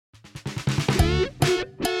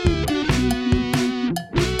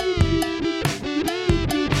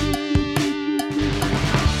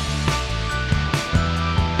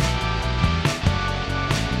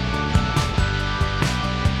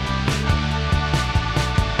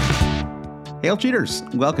Hail cheaters!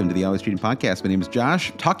 Welcome to the Always Cheating Podcast. My name is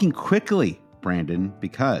Josh. Talking quickly, Brandon,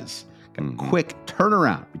 because got a quick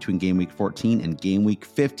turnaround between Game Week 14 and Game Week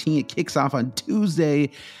 15. It kicks off on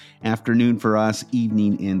Tuesday afternoon for us,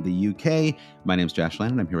 evening in the UK. My name is Josh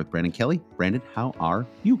Lannon. I'm here with Brandon Kelly. Brandon, how are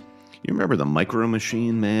you? You remember the Micro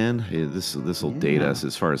Machine, man? Hey, this will date us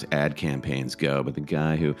as far as ad campaigns go, but the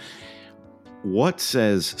guy who... What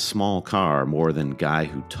says small car more than guy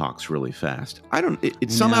who talks really fast?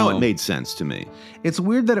 Somehow it made sense to me. It's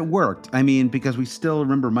weird that it worked. I mean, because we still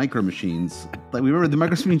remember Micro Machines. Like, we remember the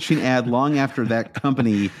Micro Machine ad long after that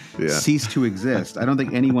company ceased to exist. I don't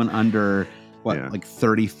think anyone under... like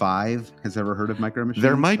 35 has ever heard of Micro Machines?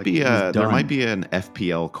 There might be an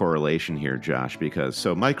FPL correlation here, Josh, because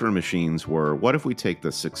Micro Machines were, what if we take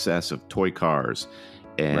the success of toy cars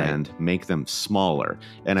and make them smaller?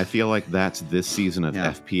 And I feel like that's this season of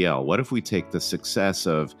FPL. What if we take the success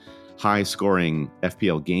of high scoring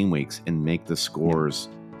FPL game weeks and make the scores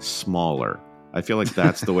smaller? I feel like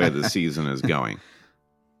that's the way the season is going.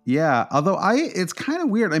 Yeah, although it's kind of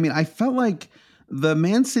weird. I mean, I felt like the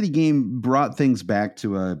Man City game brought things back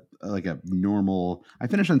to a normal. I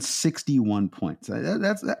finished on 61 points.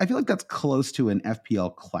 I feel like that's close to an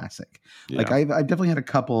FPL classic. Yeah. Like I've definitely had a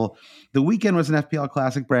couple. The weekend was an FPL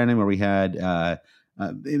classic, Brandon, where we had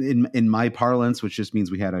in my parlance, which just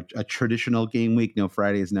means we had a traditional game week, no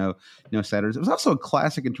Fridays, no Saturdays. It was also a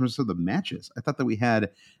classic in terms of the matches. I thought that we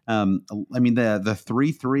had, the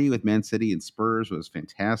 3-3 with Man City and Spurs was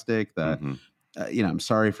fantastic. I'm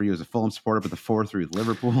sorry for you as a Fulham supporter, but the 4-3 with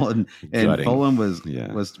Liverpool and Fulham was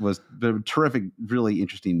a terrific, really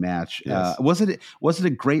interesting match. Yes. Was it a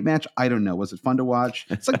great match? I don't know. Was it fun to watch?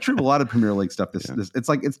 It's like true of a lot of Premier League stuff. This it's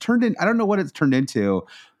like it's turned in. I don't know what it's turned into,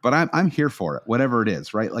 but I'm here for it. Whatever it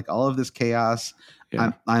is, right? Like all of this chaos,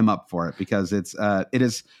 I'm up for it because it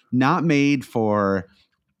is not made for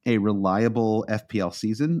a reliable FPL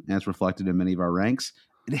season, as reflected in many of our ranks.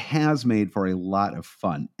 It has made for a lot of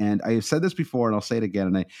fun. And I have said this before, and I'll say it again.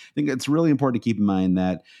 And I think it's really important to keep in mind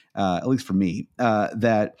that, at least for me,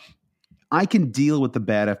 that I can deal with the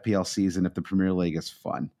bad FPL season if the Premier League is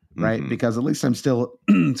fun, right? Mm-hmm. Because at least I'm still,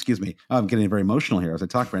 excuse me, I'm getting very emotional here as I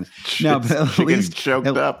talk, Brandon. No, but at least choked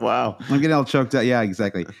up. Wow. I'm getting all choked up. Yeah,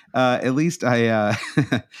 exactly. At least but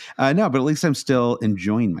at least I'm still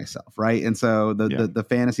enjoying myself, right? And so the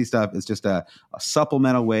fantasy stuff is just a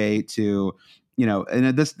supplemental way to,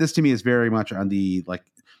 and this to me is very much on the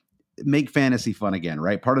make fantasy fun again,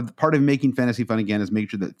 right? Part of making fantasy fun again is make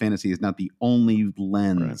sure that fantasy is not the only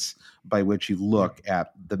lens by which you look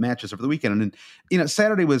at the matches over the weekend. And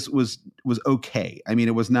Saturday was okay. I mean,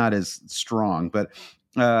 it was not as strong, but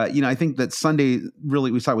I think that Sunday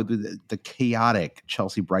really we saw with the chaotic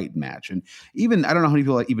Chelsea-Brighton match, and even I don't know how many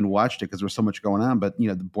people even watched it because there was so much going on. But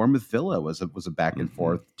the Bournemouth Villa was a back and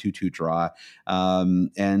forth 2-2 draw,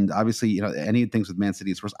 and obviously any things with Man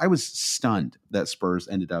City and Spurs. I was stunned that Spurs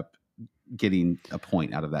ended up getting a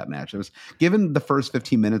point out of that match. It was given the first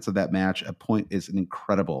 15 minutes of that match, a point is an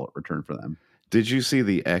incredible return for them. Did you see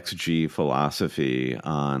the XG philosophy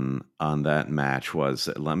on that match?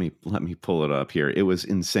 Let me pull it up here. It was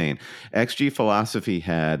insane. XG philosophy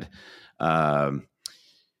had Tottenham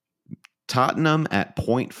at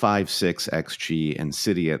 0.56 XG and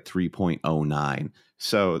City at 3.09.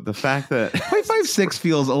 So the fact that 0.56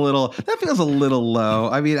 feels a little low.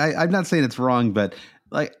 I mean, I'm not saying it's wrong, but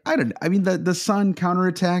the Sun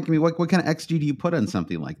counterattack. I mean, what kind of XG do you put on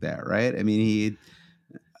something like that, right? I mean,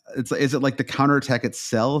 is it like the counterattack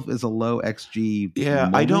itself is a low XG? Yeah,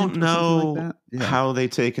 I don't know how they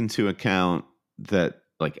take into account that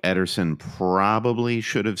Ederson probably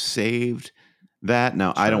should have saved that.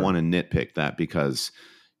 Now, sure. I don't want to nitpick that because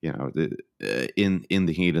in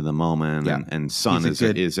the heat of the moment, and Son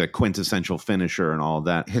is a quintessential finisher and all of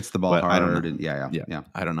that. Hits the ball hard.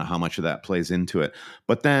 I don't know how much of that plays into it,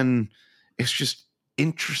 but then it's just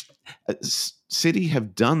interesting. City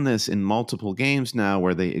have done this in multiple games now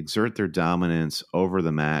where they exert their dominance over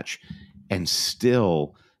the match, and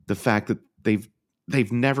still the fact that they've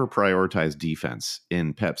never prioritized defense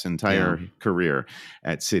in Pep's entire career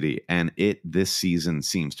at City, and this season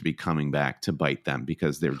seems to be coming back to bite them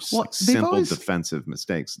because they're simple defensive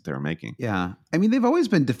mistakes that they're making. Yeah, I mean they've always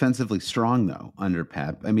been defensively strong though under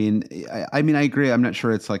Pep. I mean I agree. I'm not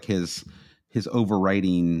sure it's like his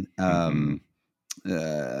overriding.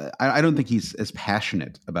 I don't think he's as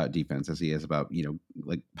passionate about defense as he is about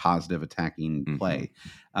positive attacking play.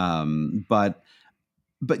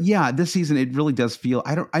 But yeah, this season it really does feel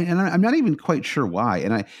I'm not even quite sure why,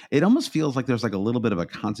 and it almost feels like there's a little bit of a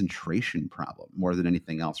concentration problem more than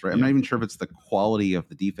anything else, right? I'm not even sure if it's the quality of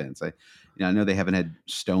the defense. I know they haven't had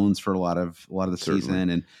Stones for a lot of the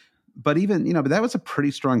season, and but even, but that was a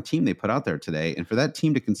pretty strong team they put out there today. And for that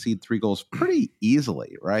team to concede 3 goals pretty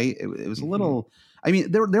easily, right? It was a little, I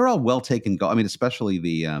mean, they're all well taken goal. I mean, especially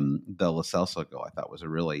the Lo Celso goal, I thought was a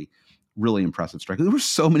really, really impressive strike. There were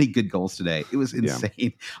so many good goals today. It was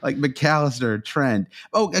insane. Like McAllister, Trent.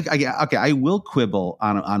 Oh, okay. I will quibble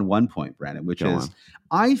on one point, Brandon, which is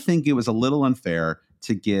I think it was a little unfair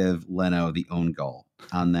to give Leno the own goal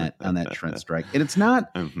on that Trent strike. And it's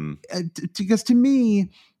not because to me,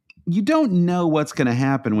 you don't know what's going to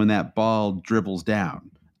happen when that ball dribbles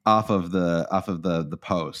down off of the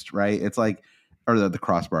post, right? It's like, or the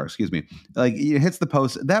crossbar, excuse me. Like it hits the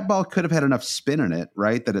post. That ball could have had enough spin in it,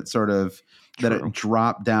 right? That it sort of that it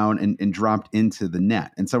dropped down and dropped into the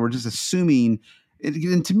net. And so we're just assuming.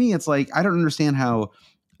 And to me, it's like I don't understand how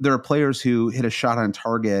there are players who hit a shot on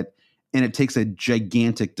target and it takes a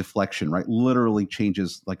gigantic deflection, right? Literally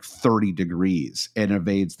changes like 30 degrees and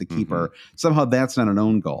evades the keeper. Somehow that's not an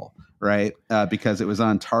own goal, right? Because it was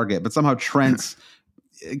on target, but somehow Trent's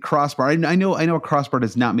crossbar. I know a crossbar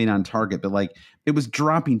does not mean on target, but like it was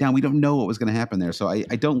dropping down. We don't know what was going to happen there. So I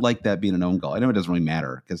don't like that being an own goal. I know it doesn't really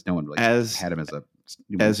matter because no one really had him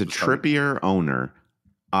as a Trippier owner.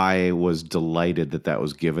 I was delighted that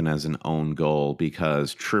was given as an own goal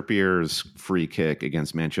because Trippier's free kick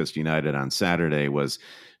against Manchester United on Saturday was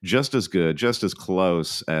just as good, just as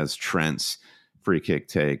close as Trent's free kick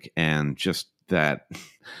take, and just that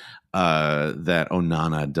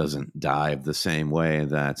Onana doesn't dive the same way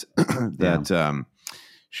that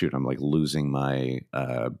shoot, I'm like losing my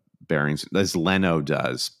bearings as Leno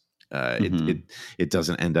does. It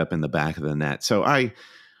doesn't end up in the back of the net. So I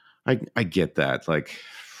get that. Like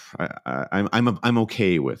I'm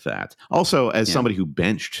okay with that. Also, as somebody who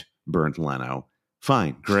benched Bernd Leno,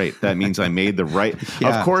 fine, great. That means I made the right.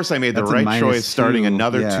 Of course, I made the right choice. Starting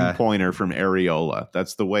another 2-pointer from Areola.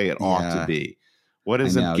 That's the way it ought to be. What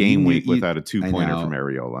is a game week without a 2-pointer from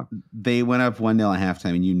Areola? They went up 1-0 at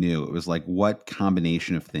halftime, and you knew it was like, what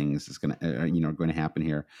combination of things is going to happen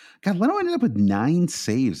here? God, Leno ended up with 9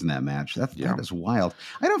 saves in that match. That is wild.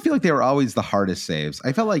 I don't feel like they were always the hardest saves.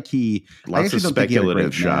 I felt like lots of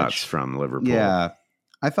speculative shots from Liverpool. Yeah,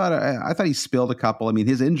 I thought he spilled a couple. I mean,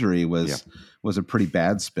 his injury was a pretty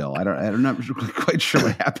bad spill. I'm not quite sure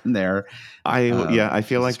what happened there. I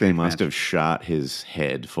feel like they must have shot his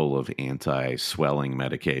head full of anti-swelling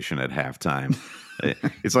medication at halftime.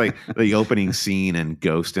 It's like the opening scene in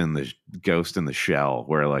Ghost in the Shell,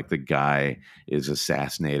 where like the guy is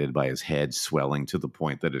assassinated by his head swelling to the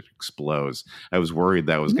point that it explodes. I was worried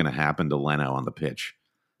that was going to happen to Leno on the pitch.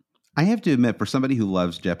 I have to admit, for somebody who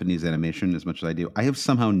loves Japanese animation as much as I do, I have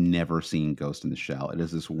somehow never seen Ghost in the Shell. It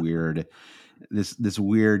is this weird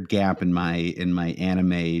gap in my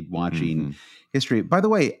anime watching history. By the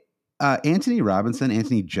way, Anthony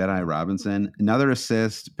Jedi Robinson, another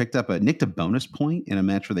assist, nicked a bonus point in a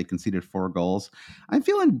match where they conceded 4 goals. I'm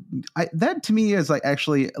feeling that to me is like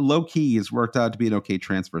actually low key has worked out to be an okay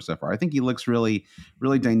transfer so far. I think he looks really,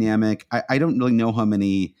 really dynamic. I don't really know how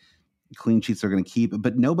many clean sheets are going to keep,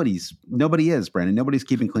 but nobody is, Brandon. Nobody's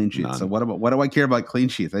keeping clean sheets. None. So what do I care about clean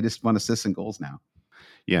sheets? I just want assists and goals now.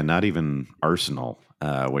 Yeah, not even Arsenal,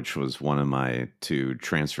 which was one of my 2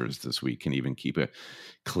 transfers this week, can even keep a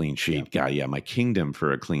clean sheet. Yeah, my kingdom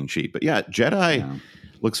for a clean sheet. But yeah, Jedi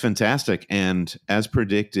looks fantastic. And as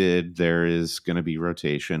predicted, there is going to be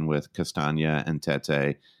rotation with Castagna and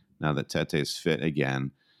Tete now that Tete's fit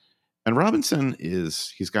again. And Robinson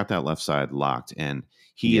he's got that left side locked, and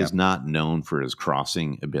he is not known for his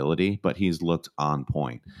crossing ability, but he's looked on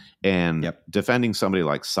point. And defending somebody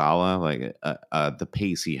like Salah, like the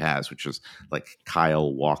pace he has, which is like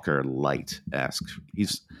Kyle Walker light-esque.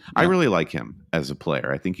 I really like him as a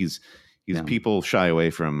player. I think he's people shy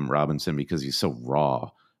away from Robinson because he's so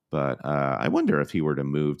raw. But I wonder if he were to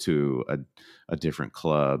move to a different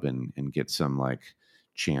club and get some like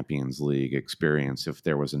Champions League experience, if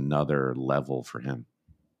there was another level for him.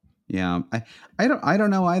 Yeah, I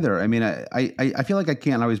don't know either. I mean, I feel like I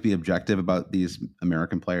can't always be objective about these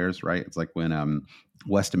American players, right? It's like when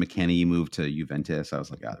Weston McKennie moved to Juventus, I was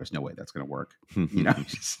like, there's no way that's going to work.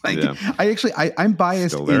 Just like I'm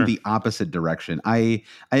biased in the opposite direction. I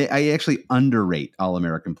actually underrate all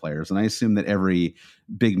American players, and I assume that every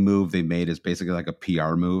big move they made is basically like a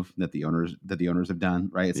PR move that the owners have done,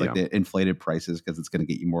 right? It's like the inflated prices because it's going to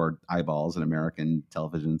get you more eyeballs in American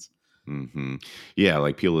televisions. Yeah,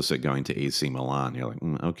 like Pulisic going to AC Milan. You're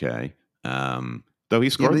like, okay. Though he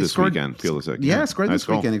scored this weekend, Pulisic. Yeah, scored this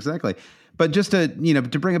weekend, exactly. But just to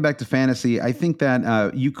bring it back to fantasy, I think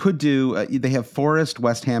that you could do. They have Forest,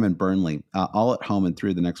 West Ham, and Burnley all at home and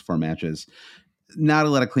through the next 4 matches. Not a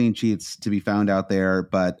lot of clean sheets to be found out there,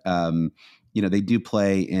 but they do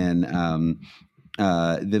play in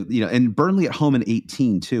and Burnley at home in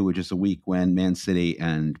 18 too, which is a week when Man City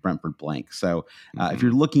and Brentford blank. So if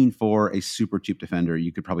you're looking for a super cheap defender,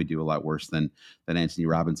 you could probably do a lot worse than Anthony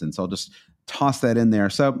Robinson. So I'll just toss that in there.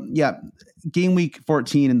 So yeah, game week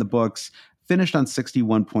 14 in the books, finished on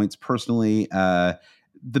 61 points personally.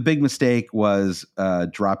 The big mistake was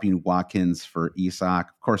dropping Watkins for Isak.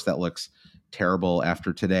 Of course, that looks terrible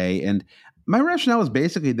after today. And my rationale was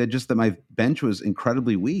basically that my bench was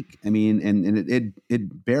incredibly weak. I mean, and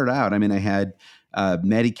it bared out. I mean, I had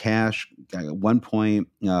Matty Cash got 1 point,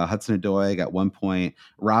 Hudson Odoi got 1 point,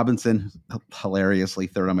 Robinson hilariously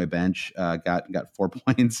third on my bench got 4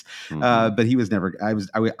 points, but he was never. I was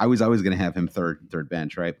always going to have him third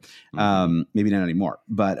bench, right? Maybe not anymore,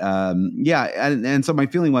 but yeah. And so my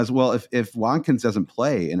feeling was, well, if Watkins doesn't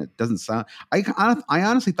play, and it doesn't sound, I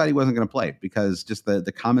honestly thought he wasn't going to play because just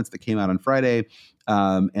the comments that came out on Friday.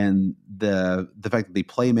 And the fact that they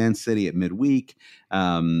play Man City at midweek,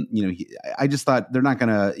 I just thought they're not going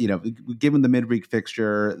to, given the midweek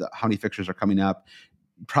fixture, how many fixtures are coming up,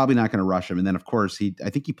 probably not going to rush him. And then of course I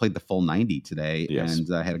think he played the full 90 today. Yes. And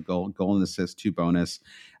had a goal and assist, 2 bonus.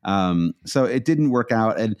 So it didn't work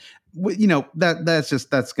out. And that's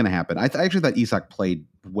going to happen. I actually thought Isak played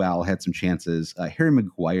well, had some chances. Harry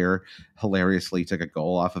Maguire hilariously took a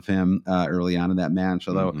goal off of him early on in that match.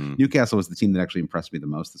 Although Newcastle was the team that actually impressed me the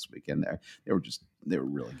most this weekend. They were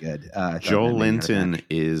really good. Joe Linton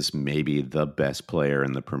is maybe the best player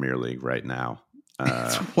in the Premier League right now.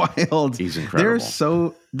 It's wild. He's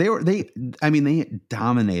incredible. They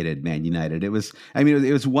dominated Man United. It was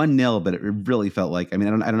 1-0, but it really felt like, I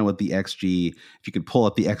don't know what the XG, if you could pull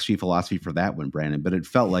up the XG philosophy for that one, Brandon, but it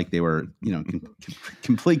felt like they were,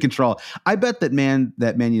 complete control. I bet that Man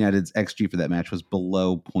United's XG for that match was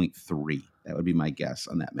below 0.3. That would be my guess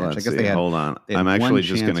on that match. Hold on. I'm actually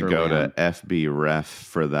just going to go to FB Ref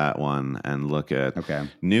for that one and look at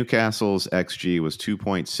Newcastle's XG was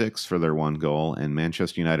 2.6 for their 1 goal, and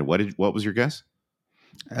Manchester United. What was your guess?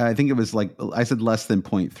 I think it was I said less than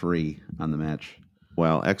 0.3 on the match.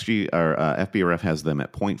 Well, XG or FBRF has them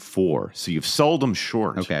at 0.4, so you've sold them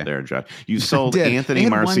short. Okay, there, Josh. You sold Anthony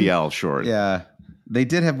Martial short. Yeah. They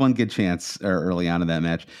did have one good chance early on in that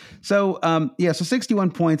match. So, so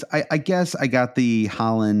 61 points. I guess I got the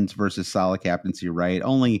Haaland versus Salah captaincy right.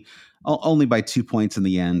 Only by 2 points in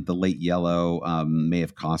the end. The late yellow may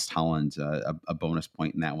have cost Haaland a bonus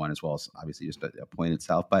point in that one, as well as obviously just a point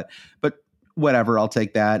itself. But whatever, I'll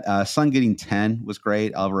take that. Son getting 10 was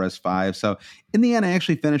great. Alvarez 5. So in the end, I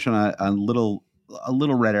actually finished on a little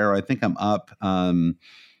red arrow. I think I'm up.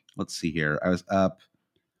 Let's see here. I was up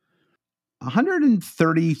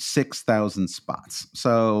 136,000 spots.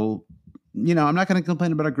 So, I'm not going to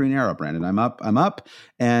complain about a green arrow, Brandon. I'm up,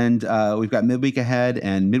 and we've got midweek ahead,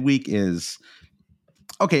 and midweek is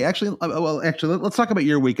okay. Actually, let's talk about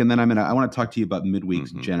your week, and then I want to talk to you about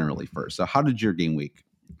midweeks generally first. So, how did your game week,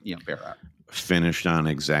 bear out? Finished on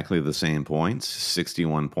exactly the same points,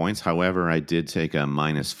 61 points. However, I did take a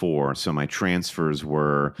 -4. So my transfers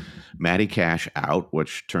were Matty Cash out,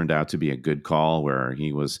 which turned out to be a good call where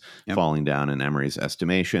he was falling down in Emery's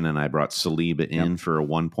estimation. And I brought Saliba in for a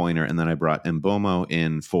 1-pointer. And then I brought Mbomo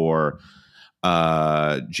in for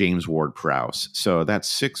James Ward-Prowse. So that's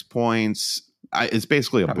 6 points. It's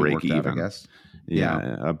basically a break even. I guess.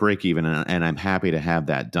 Yeah, a break even. And I'm happy to have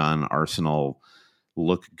that done. Arsenal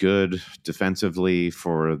look good defensively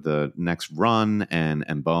for the next run, and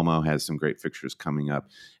Mbomo has some great fixtures coming up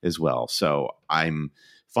as well. So I'm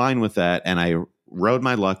fine with that, and I rode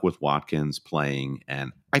my luck with Watkins playing,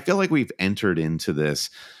 and I feel like we've entered into this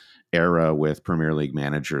era with Premier League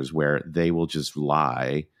managers where they will just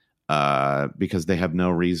lie because they have no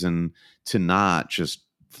reason to not just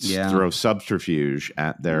throw subterfuge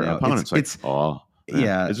at their opponents.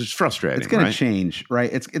 Yeah, it's just frustrating. It's going to change, right?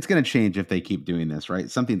 It's going to change if they keep doing this, right?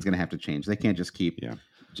 Something's going to have to change. They can't just keep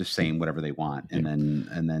just saying whatever they want and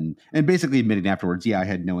then basically admitting afterwards, I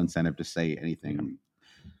had no incentive to say anything.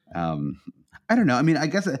 I don't know. I mean, I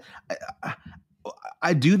guess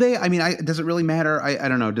I do they. I mean, does it really matter? I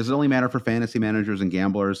don't know. Does it only matter for fantasy managers and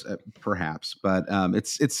gamblers? Perhaps, but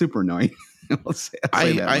it's super annoying.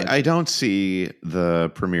 I don't see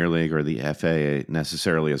the Premier League or the FA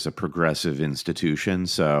necessarily as a progressive institution,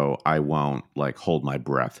 so I won't hold my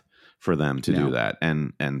breath for them to do that,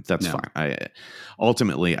 and that's fine. I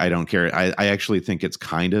don't care. I actually think it's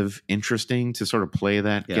kind of interesting to sort of play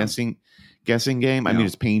that guessing game. I mean,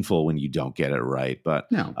 it's painful when you don't get it right, but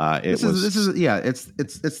it's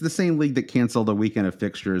the same league that canceled a weekend of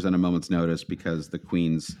fixtures on a moment's notice because the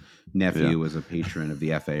Queen's nephew was a patron of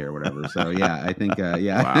the FA or whatever. So yeah, I think Wow.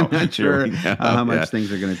 I'm not sure how much Yeah.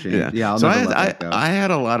 things are going to change. Yeah. I'll So never let that go. I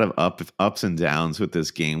had a lot of ups and downs with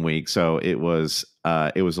this game week. So it was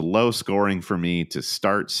low scoring for me to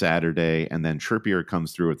start Saturday, and then Trippier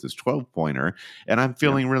comes through with his 12-pointer, and I'm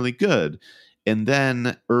feeling really good. And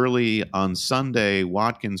then early on Sunday,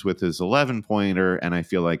 Watkins with his 11-pointer, and I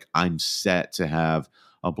feel like I'm set to have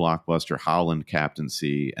a blockbuster Haaland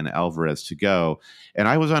captaincy and Alvarez to go. And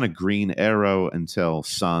I was on a green arrow until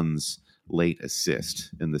Son's late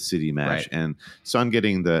assist in the City match. Right. And Son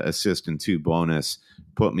getting the assist and 2 bonus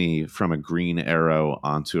put me from a green arrow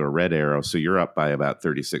onto a red arrow. So you're up by about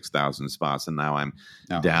 36,000 spots, and now I'm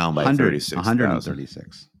down by 36,000.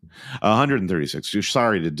 136. 136. You're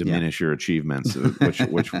sorry to diminish your achievements, which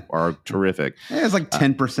are terrific. It's like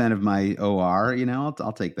 10% of my OR.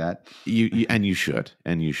 I'll take that. You should.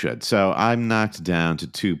 So I'm knocked down to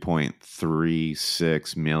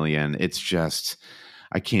 2.36 million. It's just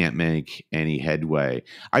I can't make any headway.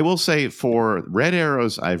 I will say for red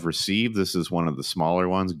arrows I've received, this is one of the smaller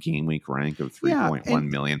ones. Game week rank of 3.1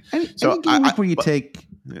 million. So any game week where you take.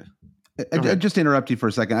 Yeah. I just interrupt you for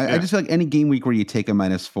a second. I just feel like any game week where you take a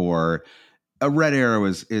 -4, a red arrow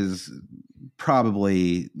is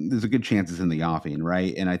probably, there's a good chance it's in the offing,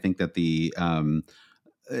 right? And I think that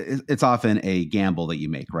it's often a gamble that you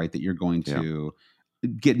make, right? That you're going to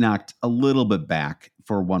get knocked a little bit back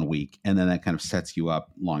for 1 week, and then that kind of sets you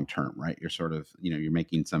up long term, right? You're sort of, you're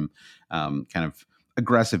making some kind of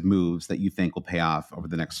aggressive moves that you think will pay off over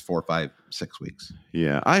the next 4, 5, 6 weeks.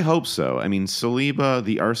 Yeah, I hope so. I mean, Saliba,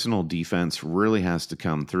 the Arsenal defense really has to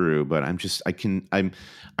come through, but I'm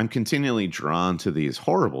continually drawn to these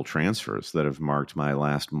horrible transfers that have marked my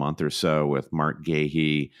last month or so with Mark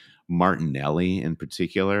Gahey, Martinelli in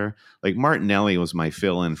particular. Like Martinelli was my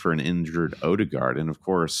fill-in for an injured Odegaard, and of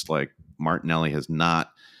course, like Martinelli has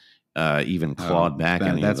not even clawed back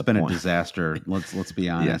any. That's of the been point. A disaster. Let's be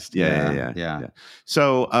honest. Yeah.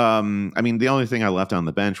 So, I mean, the only thing I left on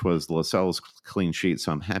the bench was Lascelles' clean sheet.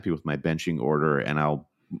 So I'm happy with my benching order, and I'll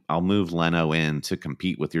move Leno in to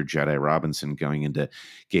compete with your Jedi Robinson going into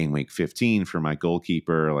game week 15 for my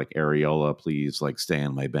goalkeeper. Like Areola, please, like stay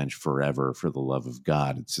on my bench forever for the love of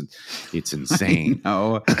God. It's insane.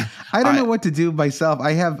 I don't know what to do myself.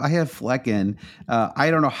 I have Flecken. I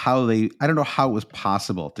don't know how it was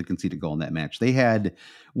possible to concede a goal in that match. They had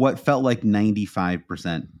what felt like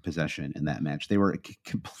 95% possession in that match. They were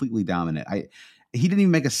completely dominant. He didn't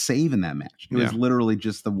even make a save in that match. It was literally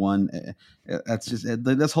just the one. That's just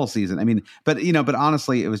this whole season. I mean, but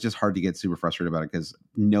honestly, it was just hard to get super frustrated about it because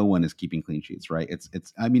no one is keeping clean sheets, right? It's.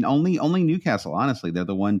 I mean, only Newcastle. Honestly, they're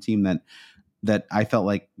the one team that I felt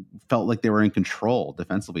like they were in control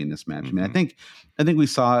defensively in this match. Mm-hmm. I mean, I think we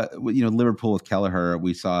saw Liverpool with Kelleher.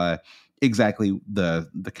 We saw exactly the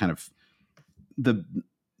kind of the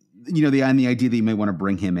idea that you may want to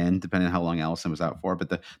bring him in depending on how long Alisson was out for. But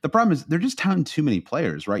the problem is they're just down too many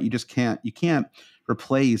players, right? You can't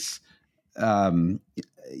replace,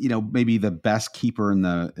 maybe the best keeper in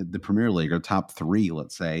the Premier League or top 3,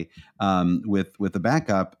 let's say, with the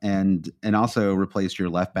backup and also replace your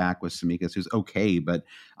left back with Tsimikas, who's okay, but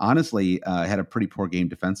honestly had a pretty poor game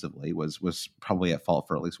defensively, was probably at fault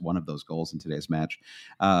for at least one of those goals in today's match.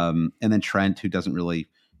 And then Trent, who doesn't really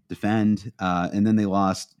defend, and then they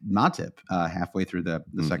lost Matip halfway through the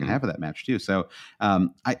second half of that match too. So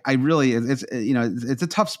I really, it's a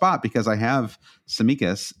tough spot because I have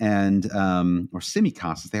Tsimikas and or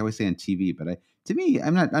Simikos, as they always say on TV, but to me, I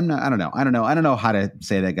don't know how to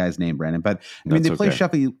say that guy's name, Brandon. But I mean, they play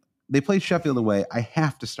Sheffield. They played Sheffield away. I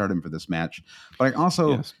have to start him for this match, but I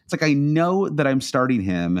also it's like I know that I'm starting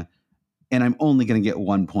him, and I'm only going to get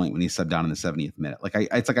 1 point when he's subbed down in the 70th minute. Like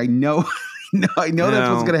I know. No, I know that's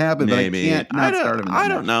what's going to happen, maybe. But I can't not start him. I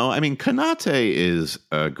don't know. I mean, Konate is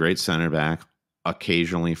a great center back,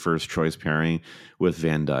 occasionally first choice pairing with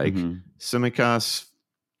Van Dijk. Mm-hmm. Tsimikas,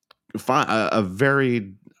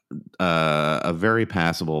 a very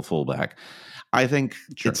passable fullback. I think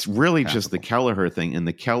it's really passable. Just the Kelleher thing. And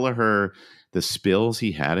the Kelleher, the spills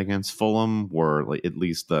he had against Fulham were, like, at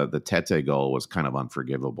least the Tete goal was kind of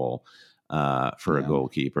unforgivable for a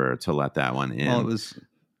goalkeeper to let that one in. Well, it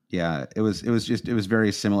was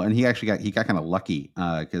very similar, and he got kind of lucky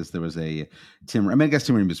because there was a Tim. I mean, I guess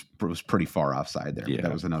Tim was pretty far offside there. Yeah,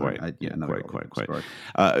 that was another quite.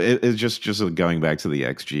 It's just going back to the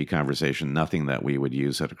XG conversation. Nothing that we would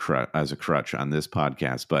use as a crutch on this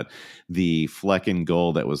podcast, but the Flecken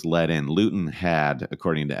goal that was let in, Luton had,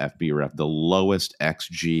 according to FBref, the lowest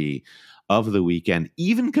XG of the weekend,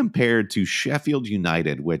 even compared to Sheffield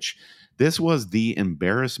United, which this was the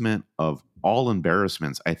embarrassment of all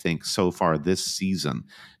embarrassments, I think, so far this season.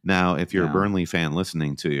 Now, if you're a Burnley fan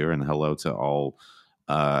listening to you, and hello to all,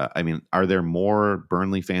 I mean, are there more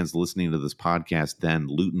Burnley fans listening to this podcast than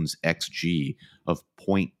Luton's XG of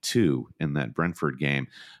 0.2 in that Brentford game?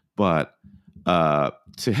 But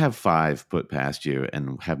to have 5 put past you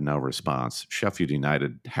and have no response, Sheffield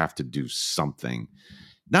United have to do something.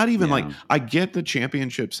 Not even like, I get the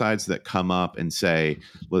championship sides that come up and say,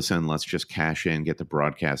 listen, let's just cash in, get the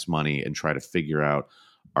broadcast money, and try to figure out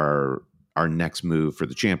our next move for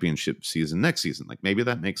the championship season next season. Like, maybe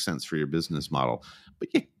that makes sense for your business model, but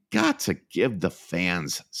you got to give the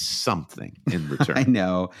fans something in return. I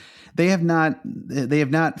know they have not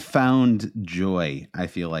found joy, I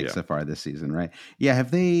feel like, so far this season, right? Yeah.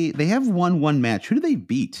 They have won one match. Who do they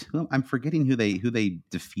beat? Well, I'm forgetting who they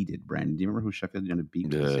defeated. Brandon, do you remember who Sheffield United beat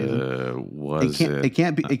this season?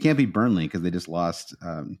 It can't be Burnley, because they just lost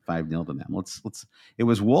 5-0 to them. It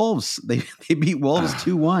was Wolves. They beat Wolves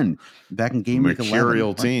 2-1 back in game week 11.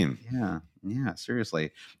 Mercurial team. Yeah, seriously.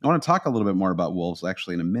 I want to talk a little bit more about Wolves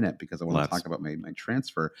actually in a minute, because I want to talk about my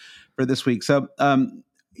transfer for this week. So, kind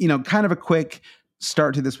of a quick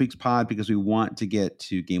start to this week's pod, because we want to get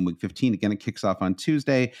to game week 15. Again, it kicks off on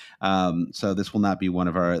Tuesday. So this will not be one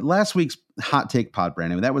of our last week's hot take pod,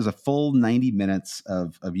 Brandon. That was a full 90 minutes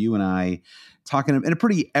of you and I talking in a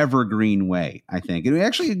pretty evergreen way, I think. And we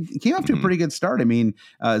actually came off to a pretty good start. I mean,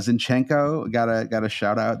 Zinchenko got a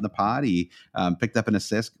shout out in the pod. He picked up an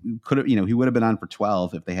assist. He would have been on for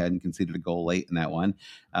 12 if they hadn't conceded a goal late in that one.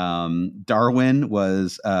 Darwin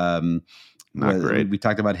was not great. We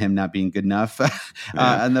talked about him not being good enough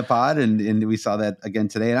on the pod, and we saw that again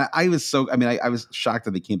today. And I was shocked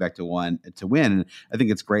that they came back to win. And I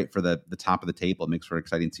think it's great for the top of the table. It makes for an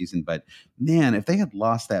exciting season. But man, if they had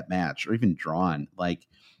lost that match or even drawn, like,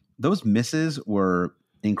 those misses were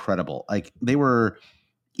incredible. Like, they were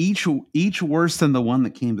each worse than the one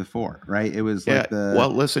that came before, right? It was like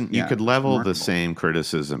you could level the same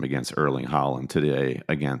criticism against Erling Haaland today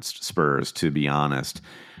against Spurs, to be honest.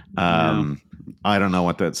 I don't know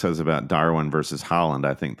what that says about Darwin versus Haaland.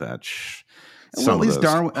 I think that at least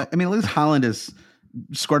Haaland has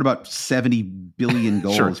scored about 70 billion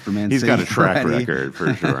goals for Man City. He's got a track record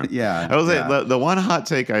for sure. I was the one hot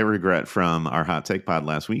take I regret from our hot take pod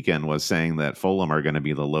last weekend was saying that Fulham are going to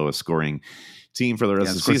be the lowest scoring team for the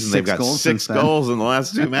rest of the season. They've got 6 goals in the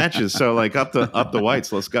last 2 matches. So, like, up the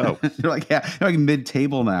whites, let's go. they're like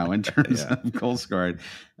mid-table now in terms of goals scored.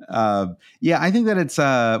 I think that it's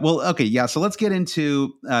So let's get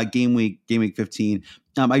into game week 15.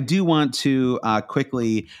 I do want to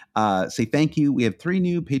quickly say thank you. We have 3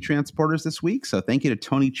 new Patreon supporters this week. So thank you to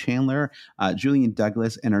Tony Chandler, Julian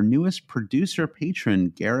Douglas, and our newest producer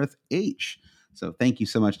patron, Gareth H. So thank you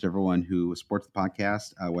so much to everyone who supports the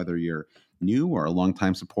podcast, whether you're new or a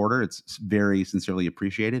longtime supporter. It's very sincerely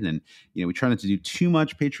appreciated. And, we try not to do too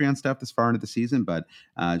much Patreon stuff this far into the season, but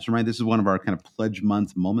just remind, this is one of our kind of pledge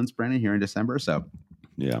month moments, Brandon, here in December. So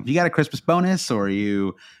if you got a Christmas bonus, or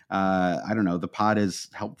you, I don't know, the pod is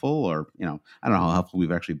helpful, or, I don't know how helpful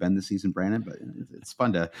we've actually been this season, Brandon, but it's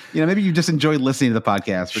fun to, maybe you just enjoy listening to the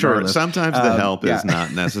podcast. Sure. Sometimes the help is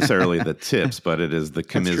not necessarily the tips, but it is the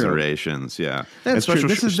commiserations. Yeah. That's true.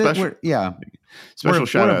 Special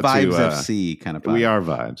shout out Vibes to FC kind of pod. We are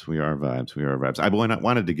vibes. I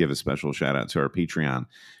wanted to give a special shout out to our Patreon,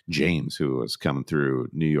 James, who was coming through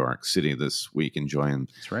New York City this week, enjoying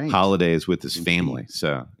holidays with his family.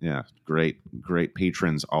 So great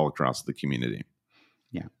patrons all across the community.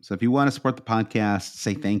 Yeah. So if you want to support the podcast,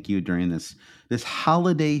 say thank you during this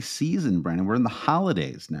holiday season, Brandon. We're in the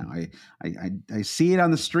holidays now. I see it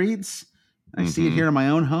on the streets. I see it here in my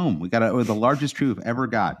own home. We got the largest tree we've ever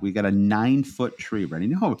got. We got a 9-foot tree, Brandon.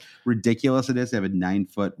 You know how ridiculous it is to have a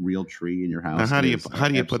 9-foot real tree in your house? Now, how do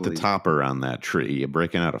you put the topper on that tree? You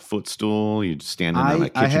breaking out a footstool? You standing on a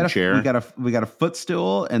kitchen chair? We got a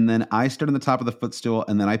footstool, and then I stood on the top of the footstool,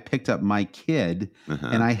 and then I picked up my kid,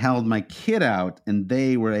 and I held my kid out, and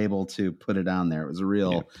they were able to put it on there. It was a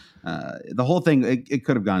real. The whole thing, it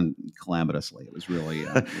could have gone calamitously. It was really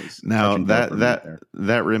now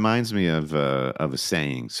that reminds me of a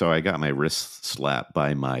saying. So I got my wrist slapped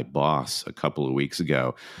by my boss a couple of weeks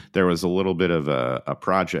ago. There was a little bit of a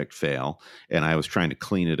project fail, and I was trying to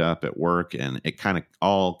clean it up at work, and it kind of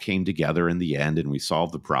all came together in the end, and we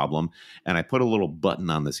solved the problem. And I put a little button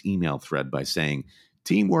on this email thread by saying,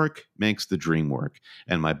 teamwork makes the dream work.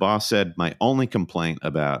 And my boss said my only complaint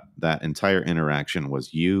about that entire interaction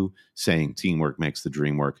was you saying teamwork makes the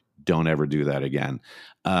dream work don't ever do that again.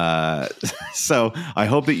 So I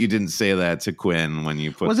hope that you didn't say that to Quinn when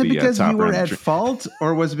you put Was it because top you were at fault,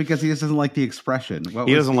 or was it because he just doesn't like the expression?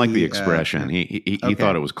 He doesn't like the expression. He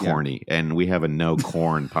thought it was corny, and we have a no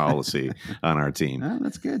corn policy on our team. Oh,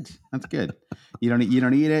 that's good. That's good. You don't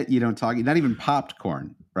eat it. You don't talk. Not even popped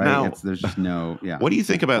corn, right? Now, there's just no. Yeah. What do you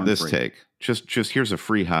think about this take? Just here's a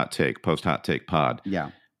free hot take. Post hot take pod.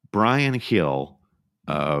 Yeah. Brian Hill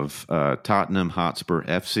of Tottenham Hotspur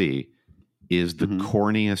FC is the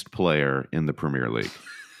corniest player in the Premier League.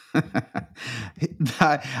 I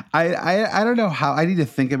don't know how. I need to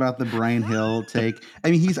think about the Brian Hill take.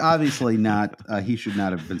 I mean, he's obviously not. He should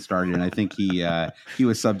not have been started, and I think he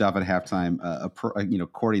was subbed off at halftime,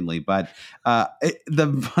 accordingly. But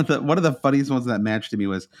one of the funniest ones in that match to me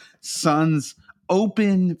was Son's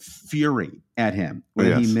open fury at him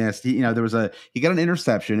when he missed. He got an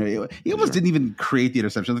interception. He almost didn't even create the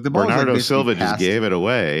interception. Like the ball Bernardo was Silva just gave it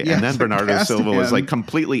away, and then Bernardo Silva was like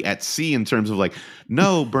completely at sea in terms of like,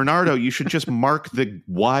 no, Bernardo, you should just mark the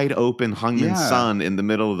wide open Heung-min Son in the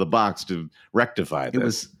middle of the box to rectify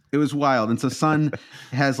this. It was wild. And so Son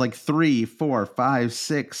has like 3, 4, 5,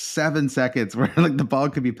 6, 7 seconds where like the ball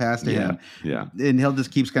could be passed to him. Yeah. And Hill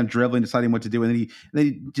just keeps kind of dribbling, deciding what to do. And then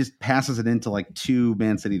he just passes it into like 2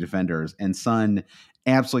 Man City defenders. And Son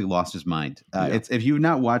absolutely lost his mind. If you've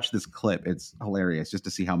not watched this clip, it's hilarious just to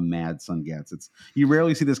see how mad Son gets. You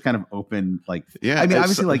rarely see this kind of open, like, I mean,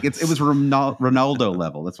 obviously like it was Ronaldo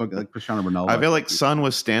level. That's what like Cristiano Ronaldo. I feel like Son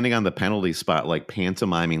was standing on the penalty spot, like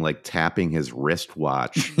pantomiming, like tapping his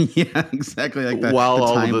wristwatch. Yeah, exactly. Like that. While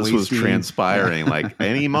all of this was transpiring, like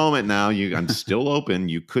any moment now, I'm still open.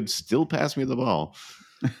 You could still pass me the ball.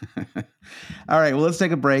 All right, well, let's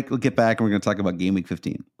take a break. We'll get back and we're going to talk about Game Week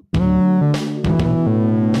 15.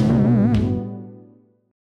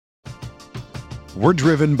 We're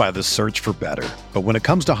driven by the search for better. But when it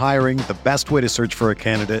comes to hiring, the best way to search for a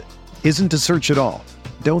candidate isn't to search at all.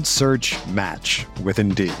 Don't search, match with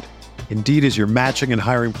Indeed. Indeed is your matching and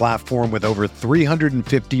hiring platform with over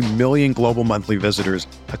 350 million global monthly visitors,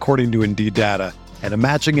 according to Indeed data, and a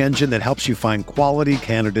matching engine that helps you find quality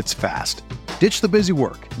candidates fast. Ditch the busy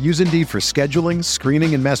work. Use Indeed for scheduling,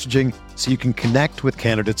 screening, and messaging so you can connect with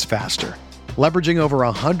candidates faster. Leveraging over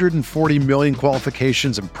 140 million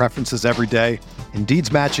qualifications and preferences every day,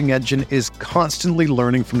 Indeed's matching engine is constantly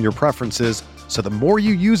learning from your preferences, so the more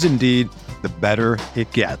you use Indeed, the better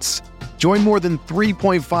it gets. Join more than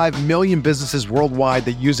 3.5 million businesses worldwide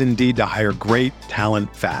that use Indeed to hire great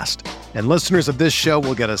talent fast. And listeners of this show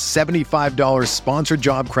will get a $75 sponsored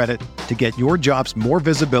job credit to get your jobs more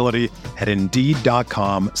visibility at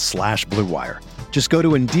Indeed.com/Blue Wire. Just go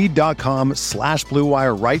to Indeed.com/Blue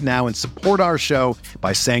Wire right now and support our show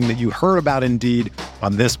by saying that you heard about Indeed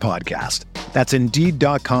on this podcast. That's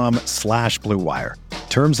Indeed.com/Blue Wire.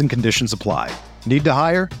 Terms and conditions apply. Need to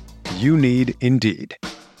hire? You need Indeed.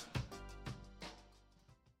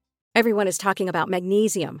 Everyone is talking about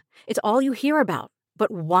magnesium. It's all you hear about.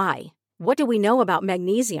 But why? What do we know about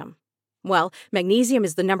magnesium? Well, magnesium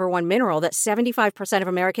is the #1 mineral that 75% of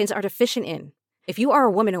Americans are deficient in. If you are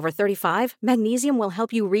a woman over 35, magnesium will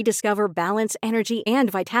help you rediscover balance, energy, and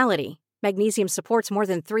vitality. Magnesium supports more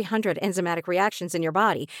than 300 enzymatic reactions in your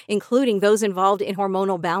body, including those involved in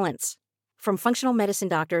hormonal balance. From functional medicine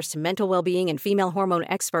doctors to mental well-being and female hormone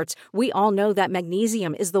experts, we all know that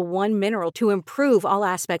magnesium is the one mineral to improve all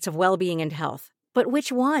aspects of well-being and health. But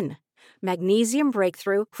which one? Magnesium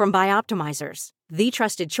Breakthrough from Bioptimizers, the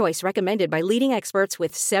trusted choice recommended by leading experts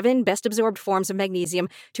with 7 best-absorbed forms of magnesium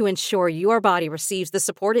to ensure your body receives the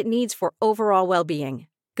support it needs for overall well-being.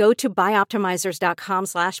 Go to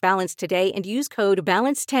bioptimizers.com/balance today and use code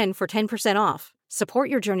BALANCE10 for 10% off. Support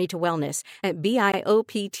your journey to wellness at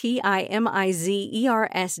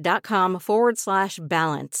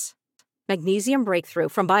bioptimizers.com/balance. Magnesium Breakthrough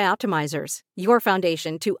from Bioptimizers, your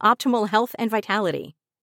foundation to optimal health and vitality.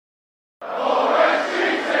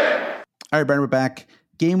 All right, Brandon, we're back.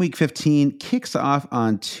 Game Week 15 kicks off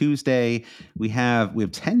on Tuesday. We have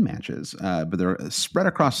 10 matches, but they're spread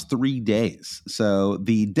across 3 days. So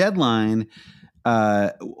the deadline,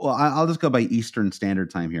 I'll just go by Eastern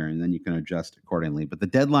Standard Time here, and then you can adjust accordingly. But the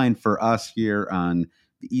deadline for us here on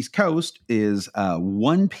the East Coast is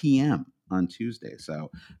 1 p.m. on Tuesday. So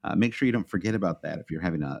make sure you don't forget about that if you're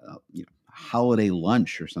having a holiday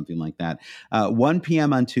lunch or something like that. 1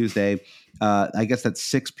 p.m. on Tuesday. I guess that's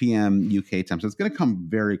 6 p.m. UK time. So it's going to come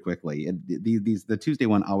very quickly. The Tuesday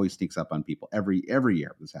one always sneaks up on people every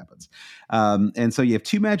year. This happens. And so you have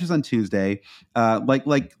 2 matches on Tuesday.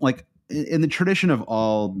 in the tradition of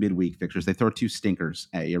all midweek fixtures, they throw two stinkers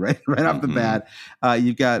at you right off the bat.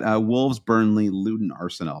 You've got Wolves, Burnley, Luton,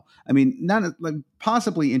 Arsenal. I mean, not like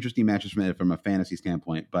possibly interesting matches from a fantasy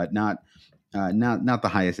standpoint, but not the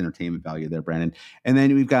highest entertainment value there, Brandon. And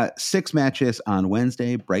then we've got 6 matches on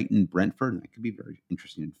Wednesday: Brighton, Brentford. That could be very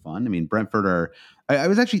interesting and fun. I mean, Brentford are. I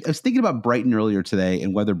was thinking about Brighton earlier today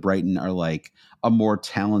and whether Brighton are like a more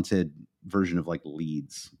talented version of like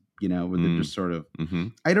Leeds. You know, where they're just sort of.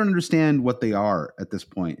 I don't understand what they are at this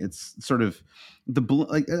point. It's sort of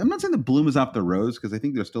like I'm not saying the bloom is off the rose because I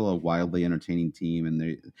think they're still a wildly entertaining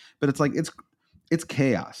team, but it's like it's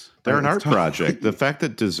chaos. They're an art project. The fact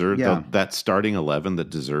that that starting 11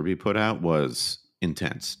 that De Zerbi put out was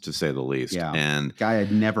intense, to say the least. Yeah, and guy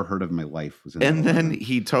I'd never heard of in my life was in and then 11.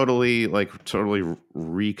 He totally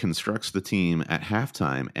reconstructs the team at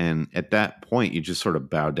halftime, and at that point, you just sort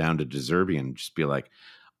of bow down to De Zerbi and just be like,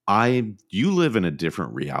 you live in a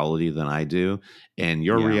different reality than I do, and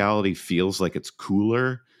your reality feels like it's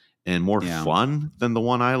cooler and more fun than the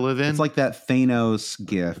one I live in. It's like that Thanos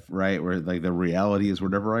gif, right? Where like the reality is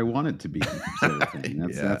whatever I want it to be. Sort of thing.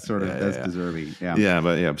 That's De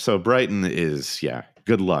Zerbi. So Brighton is,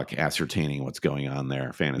 good luck ascertaining what's going on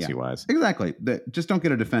there fantasy wise. Exactly. Just don't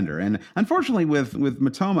get a defender. And unfortunately with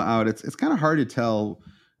Matoma out, it's kind of hard to tell.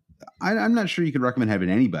 I'm not sure you could recommend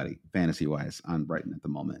having anybody fantasy wise on Brighton at the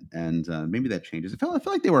moment. And maybe that changes. I feel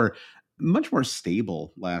like they were much more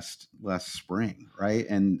stable last spring, right?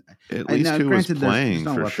 And at least who was playing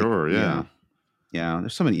for sure. Yeah.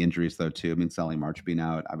 There's so many injuries though too. I mean, Solly March being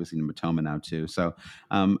out, obviously Matoma now too. So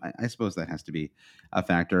I suppose that has to be a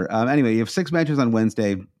factor. Anyway, you have 6 matches on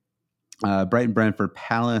Wednesday: Brighton, Brentford,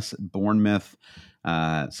 Palace, Bournemouth.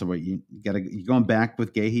 So what you going back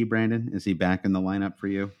with Gahey, Brandon? Is he back in the lineup for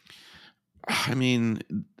you? I mean,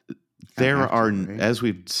 as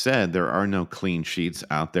we've said, there are no clean sheets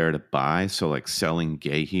out there to buy. So like selling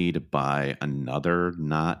Gahey to buy another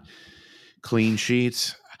not clean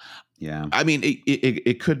sheets. Yeah. I mean,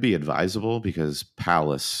 it could be advisable because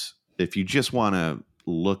Palace, if you just want to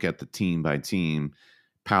look at the team by team,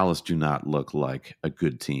 Palace do not look like a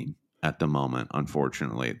good team at the moment,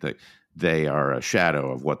 unfortunately. They are a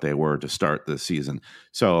shadow of what they were to start the season.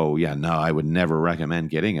 So, I would never recommend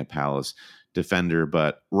getting a Palace defender.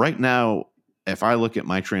 But right now, if I look at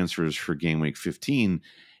my transfers for game week 15,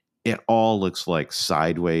 it all looks like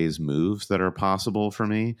sideways moves that are possible for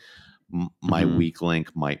me. My weak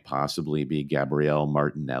link might possibly be Gabriel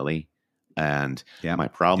Martinelli. And my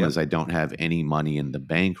problem is I don't have any money in the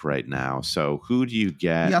bank right now. So who do you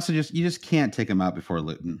get? You also just can't take him out before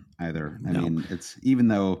Luton either. I mean, it's even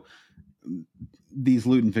though these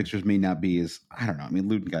Luton fixtures may not be as, I don't know. I mean,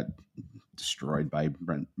 Luton got destroyed by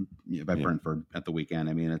Brentford at the weekend.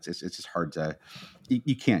 I mean, it's just hard to,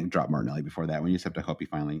 you can't drop Martinelli before that. When you just have to hope he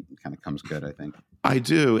finally kind of comes good, I think. I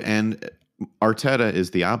do. And Arteta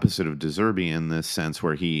is the opposite of De Zerbi in this sense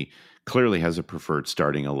where he clearly has a preferred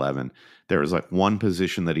starting 11. There is like one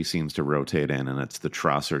position that he seems to rotate in, and it's the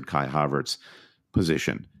Trossard, Kai Havertz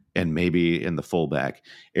position. And maybe in the fullback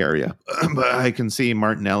area, but I can see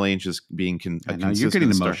Martinelli just being you're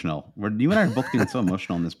getting emotional. You and I are both getting so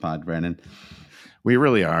emotional in this pod, Brandon. We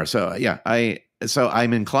really are. So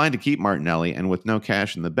I'm inclined to keep Martinelli, and with no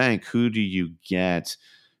cash in the bank, who do you get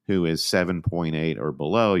who is 7.8 or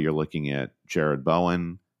below? You're looking at Jared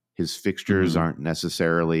Bowen. His fixtures aren't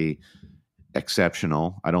necessarily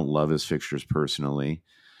exceptional. I don't love his fixtures personally.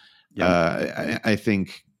 I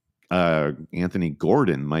think Anthony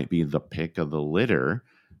Gordon might be the pick of the litter,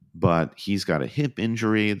 but he's got a hip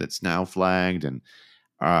injury that's now flagged, and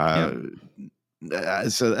so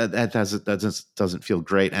that doesn't feel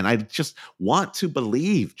great. And I just want to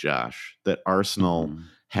believe, Josh, that Arsenal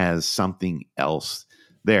has something else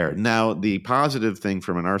there. Now, the positive thing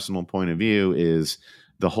from an Arsenal point of view is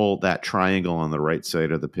that triangle on the right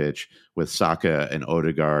side of the pitch with Saka and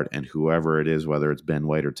Odegaard and whoever it is, whether it's Ben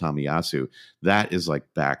White or Tomiyasu, that is like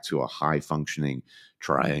back to a high functioning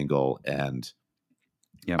triangle. And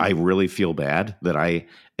I really feel bad that I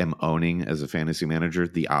am owning as a fantasy manager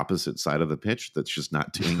the opposite side of the pitch that's just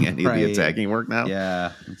not doing any of the attacking work now.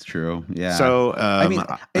 Yeah, that's true. Yeah. So I mean,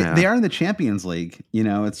 they are in the Champions League. You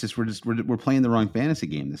know, it's just we're playing the wrong fantasy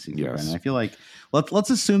game this season. Yes. And I feel like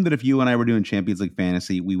let's assume that if you and I were doing Champions League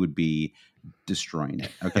fantasy, we would be destroying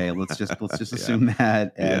it. Okay, let's just assume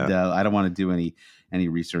that. And I don't want to do any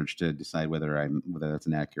research to decide whether that's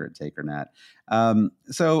an accurate take or not.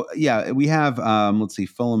 We have let's see,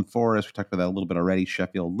 Fulham, Forest. We talked about that a little bit already.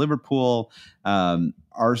 Sheffield, Liverpool,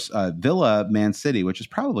 Villa, Man City, which is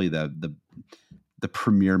probably the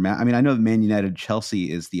premier match. I mean, I know that Man United,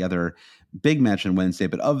 Chelsea is the other big match on Wednesday.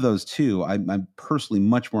 But of those two, I'm personally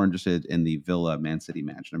much more interested in the Villa Man City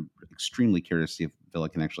match. And I'm extremely curious to see if Villa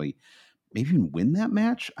can actually maybe even win that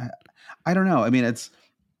match. I don't know. I mean, it's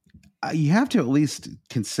you have to at least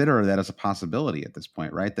consider that as a possibility at this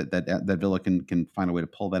point, right? That Villa can find a way to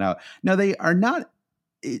pull that out. Now they are not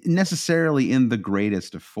necessarily in the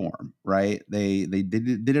greatest of form, right? They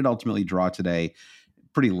did ultimately draw today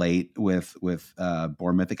pretty late with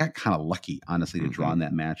Bournemouth. They got kind of lucky, honestly, to draw in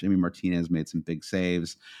that match. I mean, Martinez made some big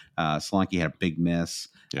saves. Solanke had a big miss.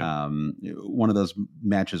 Yeah. One of those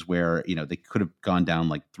matches where they could have gone down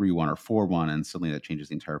like 3-1 or 4-1, and suddenly that changes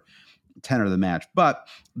the entire tenor of the match. But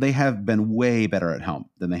they have been way better at home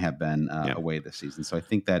than they have been away this season. So I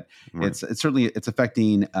think that it's certainly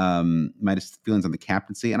affecting my feelings on the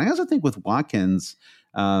captaincy. And I also think with Watkins,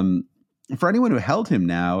 for anyone who held him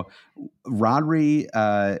now, Rodri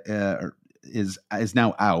is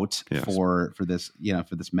now out for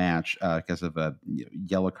this match because of a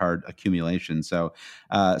yellow card accumulation. So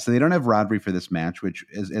they don't have Rodri for this match, which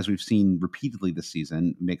as we've seen repeatedly this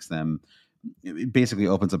season makes them. It basically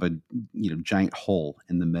opens up a giant hole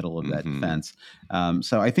in the middle of that defense.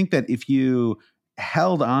 So I think that if you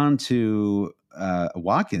held on to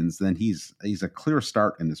Watkins, then he's a clear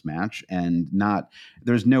start in this match, and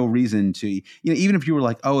there's no reason to even if you were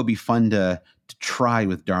like, oh, it'd be fun to try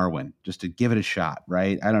with Darwin just to give it a shot,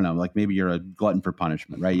 right? I don't know, like maybe you're a glutton for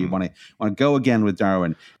punishment, right? You want to go again with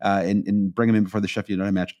Darwin and bring him in before the Sheffield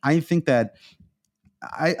United match. I think that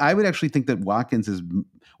I would actually think that Watkins is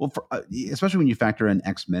especially when you factor in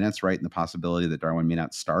X minutes, right, and the possibility that Darwin may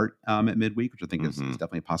not start at midweek, which I think is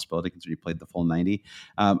definitely a possibility considering he played the full 90.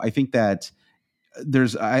 I think that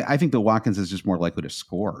I think that Watkins is just more likely to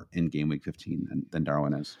score in game week 15 than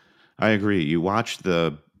Darwin is. I agree. You watched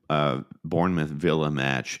the Bournemouth Villa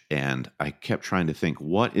match, and I kept trying to think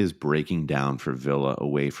what is breaking down for Villa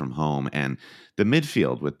away from home, and the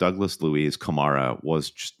midfield with Douglas Luiz, Kamara was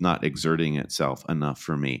just not exerting itself enough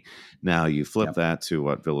for me. Now you flip that to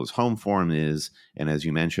what Villa's home form is, and as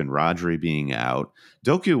you mentioned, Rodri being out,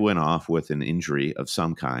 Doku went off with an injury of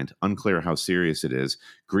some kind, unclear how serious it is.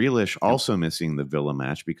 Grealish also missing the Villa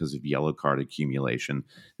match because of yellow card accumulation.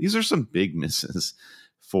 These are some big misses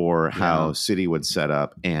for how City would set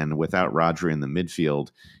up, and without Rodri in the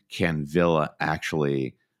midfield, can Villa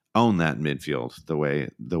actually own that midfield the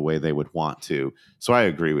way they would want to? So I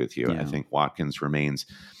agree with you. I think Watkins remains.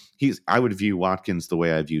 I would view Watkins the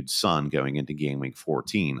way I viewed Son going into game week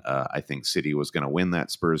 14. I think City was going to win that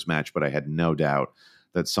Spurs match, but I had no doubt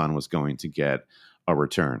that Son was going to get a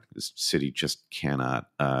return. City just cannot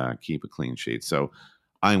keep a clean sheet. So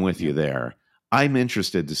I'm with you there. I'm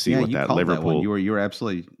interested to see what that Liverpool. That one. You were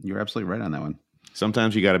absolutely right on that one.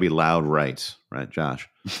 Sometimes you got to be loud, right, Josh?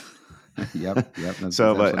 Yep.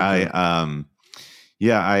 So, but I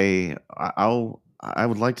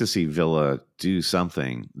would like to see Villa do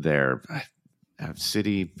something there.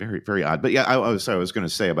 City, very, very odd. But I was going to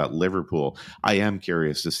say about Liverpool, I am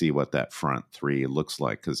curious to see what that front three looks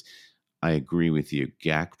like, because I agree with you.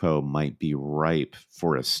 Gakpo might be ripe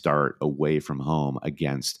for a start away from home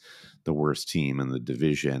against the worst team in the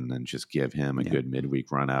division, and just give him a good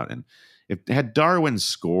midweek run out. And if had Darwin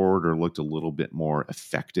scored or looked a little bit more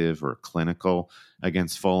effective or clinical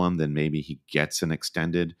against Fulham, then maybe he gets an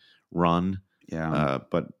extended run. Yeah.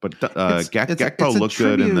 But Gakpo looked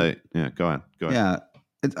good in the. Yeah, go on. Yeah.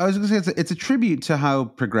 I was going to say it's a tribute to how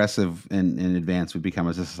progressive and advanced we've become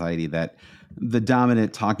as a society, that the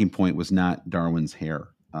dominant talking point was not Darwin's hair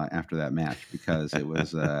after that match, because it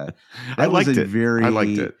was I liked it.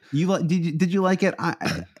 Did you like it?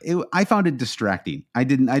 I found it distracting. I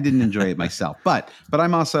didn't enjoy it myself, but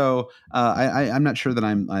I'm also I'm not sure that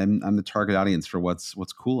I'm the target audience for what's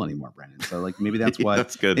cool anymore, Brendan. So like maybe that's what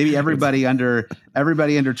that's good. Maybe everybody under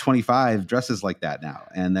 25 dresses like that now,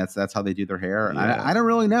 and that's how they do their hair. And I don't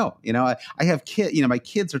really know. I have kids. My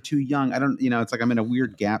kids are too young. I don't. It's like I'm in a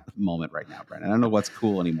weird gap moment right now, Brendan. I don't know what's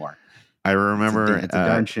cool anymore. I remember it's a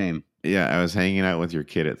darn shame. Yeah, I was hanging out with your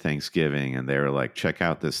kid at Thanksgiving, and they were like, check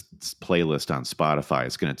out this playlist on Spotify.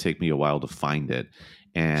 It's going to take me a while to find it.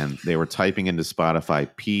 And they were typing into Spotify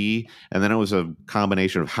P, and then it was a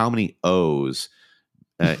combination of how many O's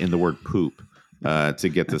in the word poop to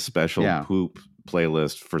get the special poop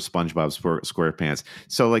playlist for SpongeBob SquarePants.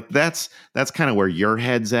 So like that's kind of where your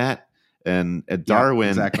head's at. And Darwin,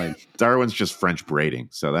 exactly. Darwin's just French braiding,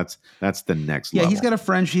 so that's the next level. He's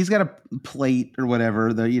got a plate or whatever.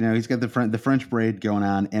 He's got the French braid going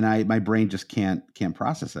on, and my brain just can't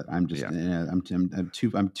process it. I'm just I'm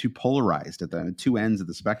too polarized at the two ends of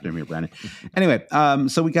the spectrum here, Brandon. Anyway,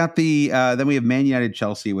 so we got then we have Man United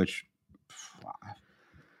Chelsea, which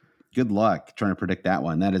good luck trying to predict that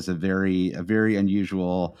one. That is a very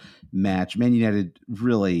unusual match. Man United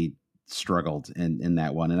really struggled in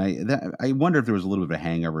that one, and I wonder if there was a little bit of a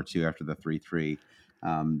hangover too after the 3-3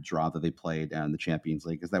 draw that they played in the Champions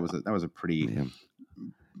League, because that was a pretty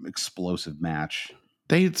explosive match.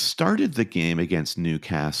 They had started the game against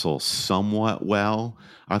Newcastle somewhat well.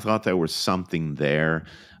 I thought there was something there.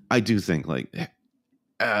 I do think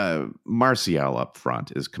Martial up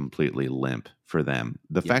front is completely limp for them.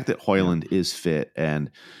 The fact that Højlund is fit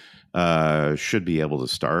and should be able to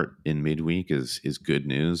start in midweek is good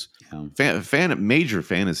news. Major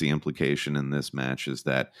fantasy implication in this match is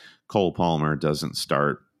that Cole Palmer doesn't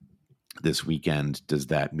start this weekend. Does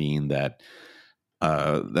that mean that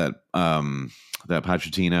that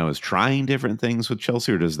Pochettino is trying different things with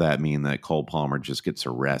Chelsea, or does that mean that Cole Palmer just gets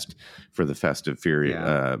a rest for the festive period?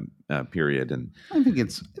 And I think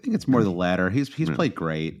it's more the latter. He's played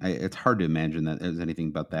great. It's hard to imagine that there's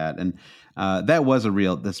anything but that. And that was a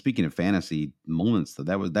real. Speaking of fantasy moments, though,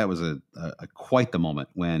 that was a quite the moment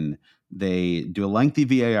when they do a lengthy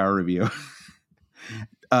VAR review,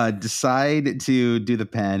 decide to do the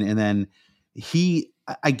pen, and then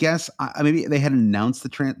I guess maybe they hadn't announced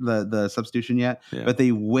the substitution yet, but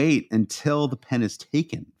they wait until the pen is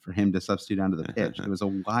taken for him to substitute onto the pitch. It was a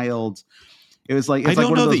wild. It was like, it's I like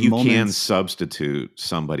don't know that you moments. can substitute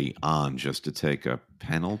somebody on just to take a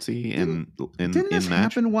penalty in this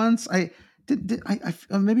match. Happen once? Maybe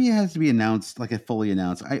it has to be announced, like a fully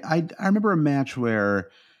announced. I remember a match where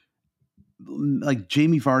like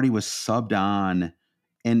Jamie Vardy was subbed on,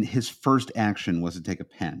 and his first action was to take a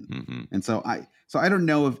pen, and so I don't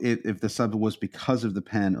know if the sub was because of the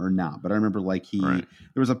pen or not, but I remember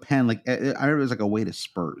there was a pen, like I remember it was like away to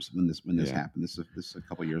Spurs when this happened. This is a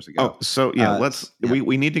couple years ago. Oh, so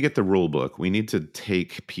we need to get the rule book. We need to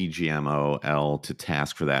take PGMOL to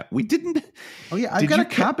task for that. We didn't. Oh yeah, I've got a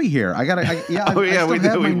copy here. I still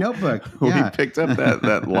have my notebook. We picked up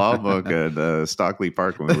that law book at Stockley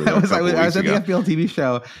Park when we were there. I was at the FPL TV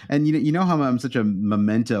show, and you know how I'm such a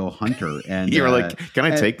memento hunter, and you were like, "Can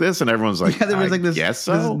I take this?" And everyone's like, there was like this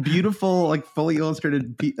beautiful, like fully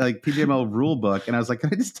illustrated PGML rule book, and I was like, "Can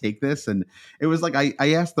I just take this?" And it was like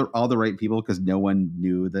I asked all the right people, because no one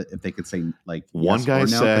knew that if they could say like one yes guy or no.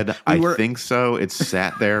 said, "I think so." It's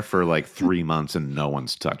sat there for like 3 months and no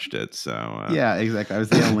one's touched it. So yeah, exactly. I was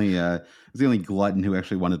the only glutton who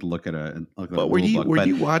actually wanted to look at a. But were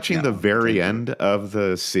you watching the very end of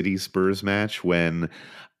the City Spurs match when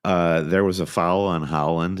there was a foul on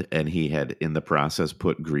Haaland, and he had in the process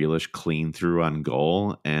put Grealish clean through on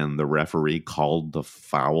goal, and the referee called the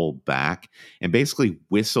foul back and basically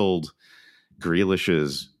whistled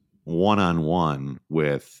Grealish's one-on-one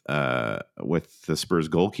with the Spurs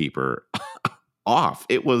goalkeeper off.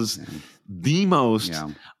 It was the most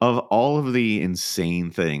of all of the insane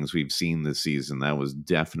things we've seen this season. That was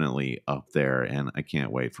definitely up there, and I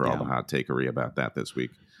can't wait for all the hot takery about that this week.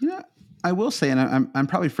 Yeah. I will say, and I'm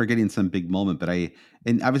probably forgetting some big moment, but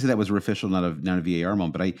and obviously that was official, not a VAR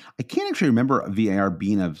moment, but I can't actually remember VAR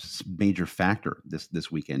being a major factor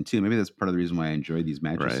this weekend too. Maybe that's part of the reason why I enjoy these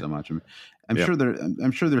matches so much.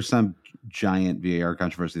 I'm sure there's some giant VAR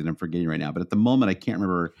controversy that I'm forgetting right now, but at the moment I can't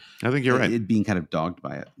remember. I think you're right. It being kind of dogged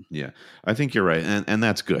by it. Yeah, I think you're right, and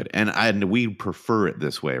that's good. And we prefer it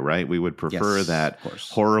this way, right? We would prefer that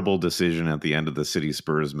horrible decision at the end of the City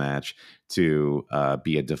Spurs match to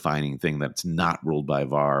be a defining thing that's not ruled by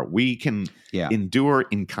VAR. We can endure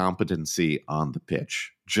incompetency on the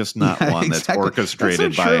pitch, just not one that's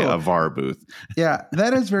orchestrated by a VAR booth. Yeah,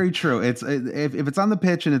 that is very true. It's if it's on the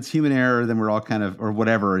pitch and it's human error, then we're all kind of, or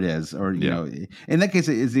whatever it is, or you know, in that case,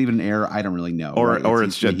 it's even an error. I don't really know, or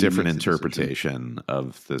it's just a different interpretation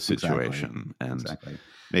of the situation, and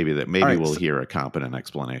maybe we'll hear a competent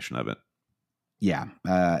explanation of it. Yeah,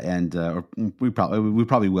 and we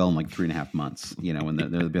probably will in like 3.5 months. You know, when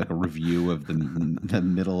there'll be like a review of the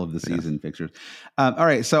middle of the season fixtures. All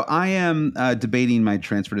right, so I am debating my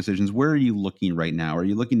transfer decisions. Where are you looking right now? Are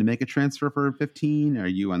you looking to make a transfer for 15? Are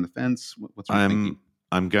you on the fence? What's your thinking?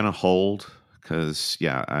 I'm gonna hold because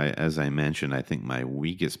as I mentioned, I think my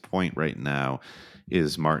weakest point right now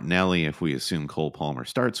is Martinelli. If we assume Cole Palmer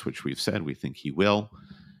starts, which we've said we think he will,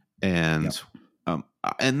 and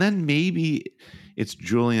then maybe it's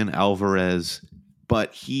Julian Alvarez,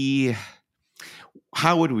 but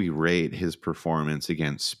how would we rate his performance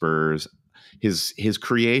against Spurs? His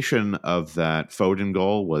creation of that Foden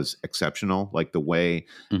goal was exceptional. Like the way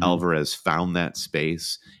Alvarez found that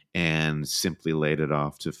space and simply laid it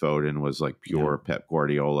off to Foden was like pure Pep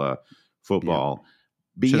Guardiola football.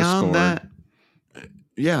 Beyond that,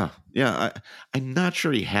 I'm not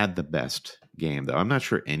sure he had the best game, though. I'm not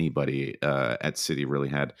sure anybody at City really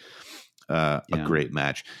had a great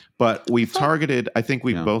match. But we've targeted, I think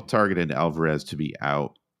we've both targeted Alvarez to be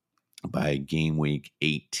out by game week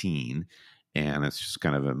 18. And it's just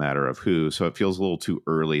kind of a matter of who. So it feels a little too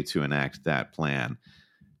early to enact that plan.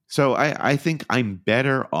 So I think I'm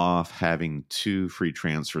better off having 2 free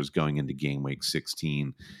transfers going into game week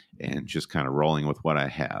 16 and just kind of rolling with what I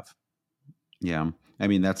have. Yeah. I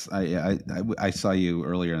mean, that's I saw you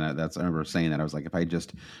earlier, and I remember saying that. I was like, if I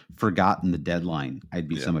just forgotten the deadline, I'd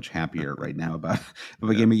be so much happier right now about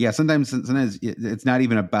a game. Yeah, sometimes it's not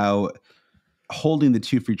even about holding the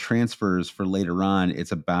 2 free transfers for later on.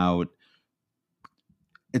 It's about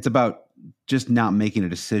just not making a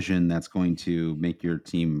decision that's going to make your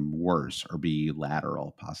team worse or be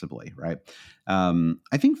lateral, possibly, right?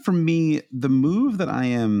 I think for me, the move that I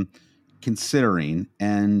am considering,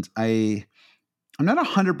 and I'm not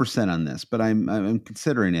 100% on this, but I'm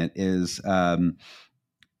considering it, is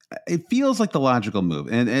it feels like the logical move,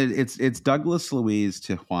 and it's Douglas Luiz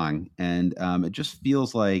to Huang, and it just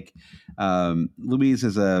feels like Luiz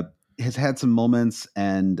has had some moments,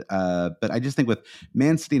 and but I just think with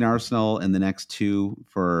Man City and Arsenal in the next 2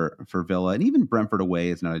 for Villa, and even Brentford away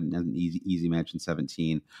is not an easy match in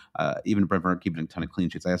 17. Even Brentford keeping a ton of clean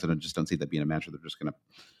sheets. I also just don't see that being a match where they're just going to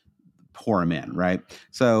pour him in, right?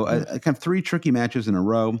 So kind of 3 tricky matches in a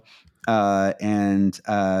row. And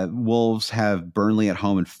Wolves have Burnley at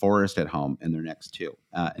home and Forest at home in their next 2.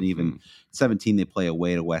 And even 17, they play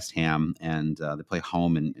away to West Ham, and they play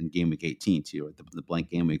home in game week 18 too, at the blank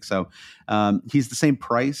game week. So he's the same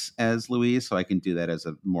price as Luiz, so I can do that as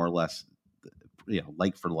a more or less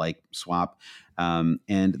like for like swap. And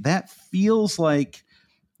that feels like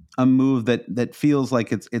a move that feels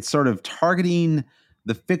like it's sort of targeting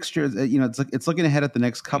the fixtures. It's looking ahead at the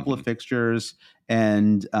next couple of fixtures,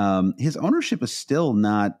 and his ownership is still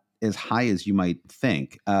not as high as you might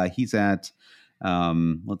think. He's at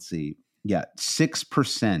let's see,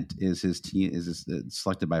 6% is his team is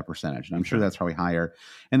selected by percentage, and I'm sure that's probably higher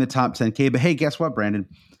in the top 10K. But hey, guess what, Brandon?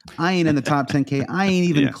 I ain't in the top 10K. I ain't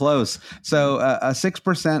even close. So a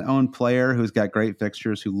 6% owned player who's got great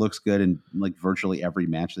fixtures, who looks good in like virtually every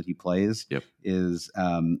match that he plays, is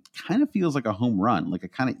kind of feels like a home run, like a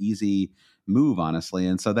kind of easy move, honestly.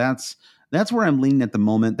 And so that's where I'm leaning at the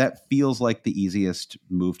moment. That feels like the easiest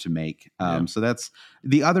move to make. So that's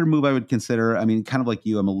the other move I would consider. I mean, kind of like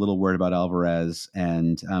you, I'm a little worried about Alvarez,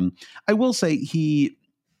 and I will say he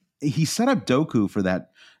set up Doku for that.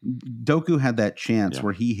 Doku had that chance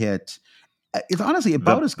where he hit. It's honestly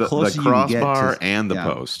about as close as you can get to crossbar and the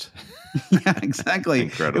post. Yeah, exactly.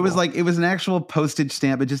 Incredible. It was an actual postage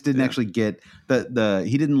stamp. It just didn't actually get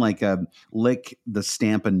he didn't lick the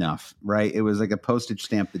stamp enough, right? It was like a postage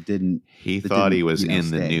stamp that didn't. He thought he was in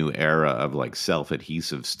the new era of like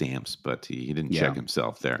self-adhesive stamps, but he didn't check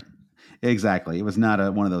himself there. Exactly. It was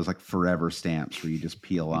not one of those like forever stamps where you just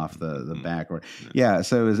peel off the back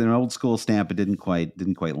so it was an old school stamp. It didn't quite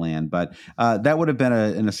land, but that would have been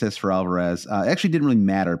an assist for Alvarez. Actually didn't really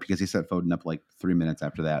matter because he set Foden up like 3 minutes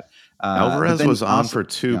after that. Alvarez was on for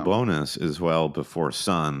 2 bonus as well before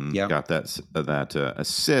Son got that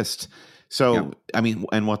assist. So, I mean,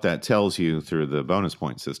 and what that tells you through the bonus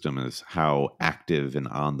point system is how active and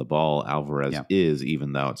on the ball Alvarez is,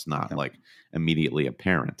 even though it's not like immediately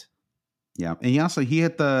apparent. Yeah, and he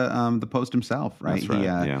hit the post himself, right? That's right. He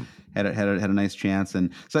had a nice chance,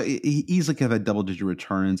 and so he easily could have had double-digit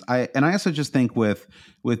returns. I also just think with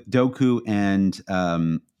Doku and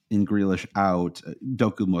in Grealish out,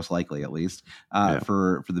 Doku most likely at least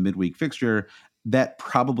for the midweek fixture, that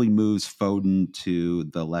probably moves Foden to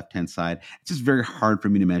the left-hand side. It's just very hard for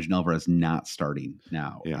me to imagine Alvarez not starting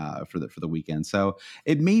now for the weekend. So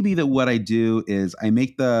it may be that what I do is I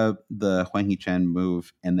make the Hwang Hee-chan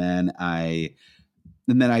move, and then I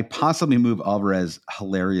possibly move Alvarez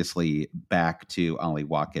hilariously back to Ollie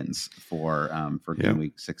Watkins for game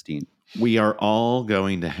week 16. We are all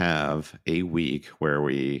going to have a week where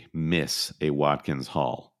we miss a Watkins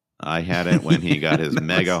haul. I had it when he got his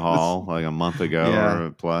mega haul like a month ago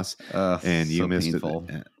or plus, and you missed painful.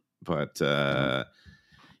 It. But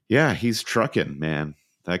he's trucking, man.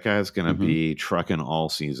 That guy's going to be trucking all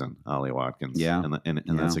season, Ollie Watkins. Yeah, and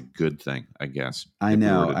that's a good thing, I guess. I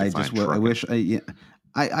know. I wish.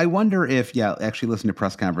 I wonder if actually listening to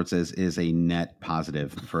press conferences is a net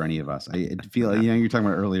positive for any of us. I feel you're talking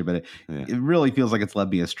about it earlier, but it really feels like it's led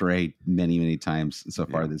me astray many times so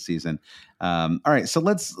far this season. All right, so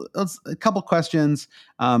let's a couple questions.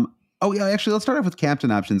 Actually, let's start off with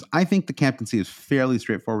captain options. I think the captaincy is fairly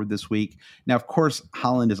straightforward this week. Now, of course,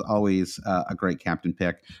 Haaland is always a great captain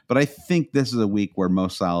pick, but I think this is a week where Mo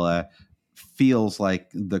Salah feels like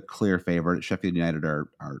the clear favorite. Sheffield United are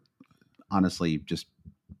honestly just,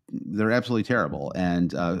 they're absolutely terrible.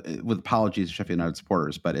 And with apologies to Sheffield United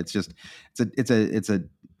supporters, but it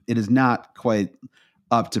is not quite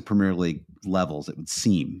up to Premier League levels, it would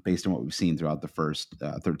seem, based on what we've seen throughout the first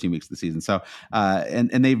 13 weeks of the season. So,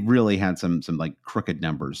 and they've really had some like crooked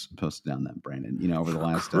numbers posted on them, Brandon, over the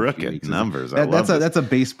last few weeks. Crooked numbers. That's a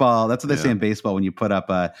baseball. That's what they say in baseball when you put up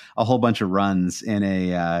a whole bunch of runs in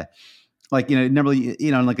a, normally,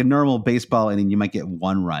 in like a normal baseball inning, you might get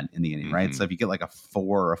one run in the inning, right? So if you get like a 4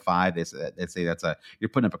 or a 5, they say you're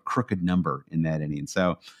putting up a crooked number in that inning.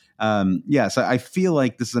 So, so I feel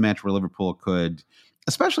like this is a match where Liverpool could,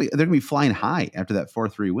 especially, they're going to be flying high after that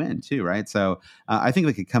 4-3 win too, right? So I think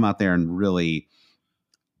they could come out there and really,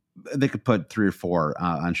 they could put 3 or 4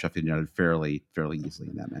 on Sheffield United fairly easily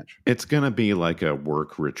in that match. It's going to be like a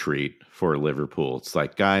work retreat for Liverpool. It's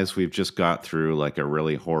like, guys, we've just got through like a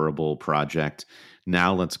really horrible project.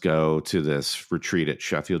 Now let's go to this retreat at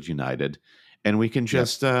Sheffield United, and we can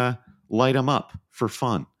just light them up for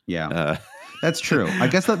fun. Yeah. That's true. I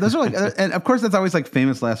guess those are like, and of course that's always like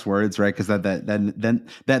famous last words, right? Because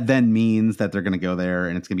that means that they're going to go there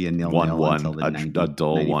and it's going to be a 0-1 a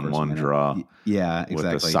dull 1-1 draw. Yeah, exactly. With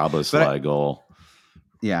a Szoboszlai goal.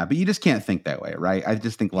 Yeah, but you just can't think that way, right? I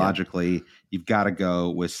just think logically you've got to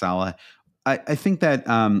go with Salah. I think that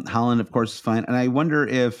Haaland, of course, is fine, and I wonder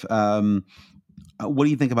if what do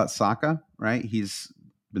you think about Saka? Right, he's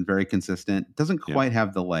been very consistent. Doesn't quite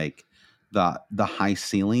have the high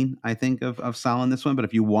ceiling, I think, of Salah in this one. But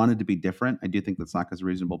if you wanted to be different, I do think that Saka's a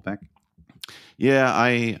reasonable pick. Yeah,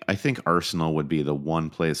 I think Arsenal would be the one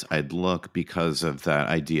place I'd look because of that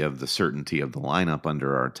idea of the certainty of the lineup under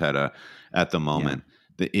Arteta at the moment. Yeah.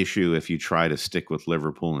 The issue, if you try to stick with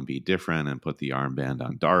Liverpool and be different and put the armband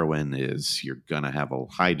on Darwin, is you're going to have a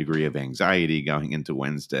high degree of anxiety going into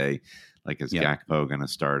Wednesday. Like, is Gakpo going to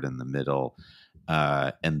start in the middle?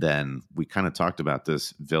 And then we kind of talked about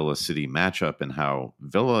this Villa City matchup and how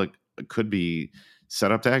Villa could be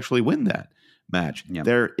set up to actually win that match. Yep.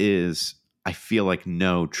 There is, I feel like,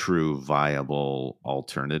 no true viable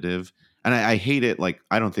alternative. And I hate it. Like,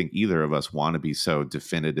 I don't think either of us want to be so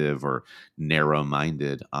definitive or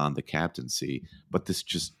narrow-minded on the captaincy, but this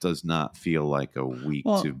just does not feel like a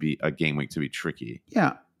game week to be tricky.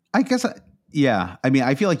 Yeah, I guess. Yeah, I mean,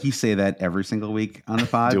 I feel like you say that every single week on the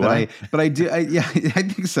pod. I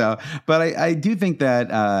think so. But I do think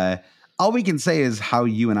that all we can say is how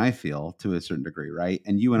you and I feel to a certain degree, right?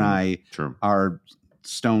 And you and I are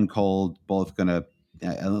stone cold, both going to.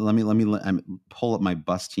 Let me pull up my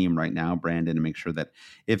bus team right now, Brandon, and make sure that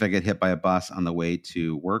if I get hit by a bus on the way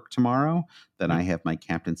to work tomorrow, then I have my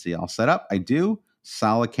captaincy all set up. I do.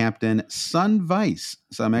 Salah captain, Son vice.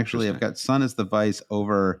 So I've got Son as the vice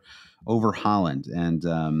over Haaland,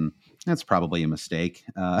 and that's probably a mistake,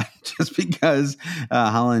 just because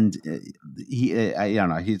Haaland, I don't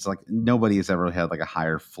know, he's like, nobody has ever had like a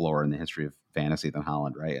higher floor in the history of fantasy than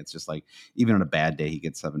Haaland, right? It's just like, even on a bad day, he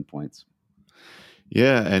gets 7 points.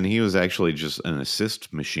 Yeah, and he was actually just an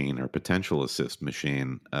assist machine or potential assist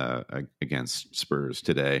machine against Spurs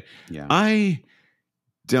today. Yeah, I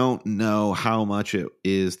don't know how much it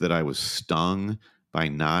is that I was stung by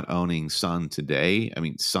not owning Son today. I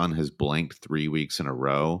mean, Son has blanked 3 weeks in a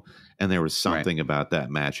row, and there was something about that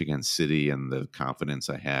match against City and the confidence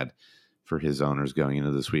I had for his owners going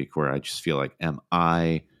into this week where I just feel like, am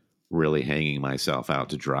I really hanging myself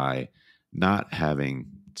out to dry not having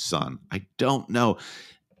Son? I don't know.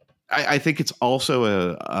 I think it's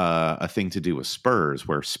also a thing to do with Spurs,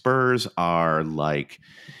 where Spurs are like,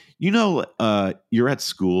 you're at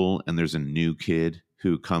school and there's a new kid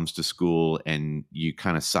who comes to school and you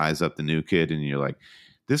kind of size up the new kid and you're like,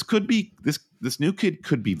 this new kid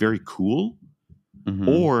could be very cool,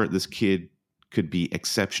 or this kid could be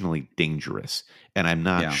exceptionally dangerous. And I'm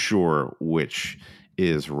not sure which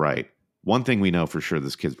is right. One thing we know for sure,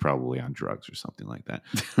 this kid's probably on drugs or something like that.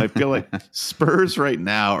 I feel like Spurs right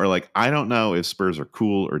now are like, I don't know if Spurs are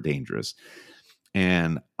cool or dangerous.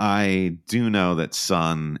 And I do know that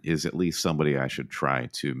Son is at least somebody I should try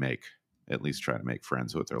to make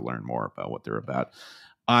friends with or learn more about what they're about.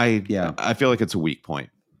 I feel like it's a weak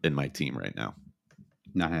point in my team right now.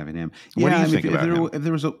 Not having him. What do you think about him? If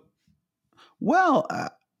there was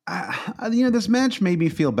this match made me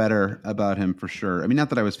feel better about him for sure. I mean, not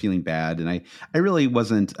that I was feeling bad, and I really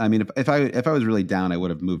wasn't. I mean, if I was really down, I would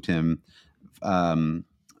have moved him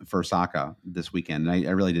for Saka this weekend. And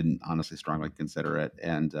I really didn't honestly strongly consider it.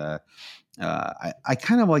 And I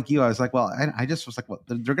kind of like you. I was like, well, I just was like, well,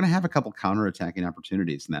 they're going to have a couple counterattacking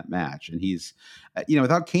opportunities in that match. And he's,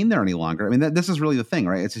 without Kane there any longer. I mean, this is really the thing,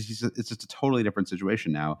 right? It's just a totally different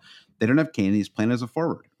situation now. They don't have Kane. He's playing as a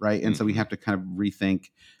forward, right? And so we have to kind of rethink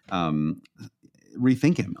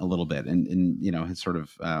him a little bit and his sort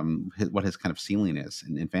of what his kind of ceiling is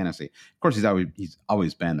in fantasy. Of course, he's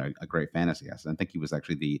always been a great fantasy asset. I think he was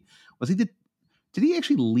actually did he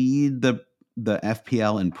actually lead the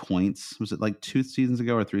FPL in points? Was it like 2 seasons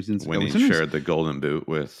ago or 3 seasons ago? When he shared the golden boot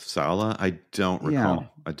with Salah? I don't recall. Yeah.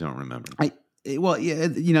 I don't remember.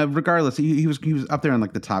 Regardless, he was up there in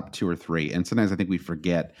like the top 2 or 3. And sometimes I think we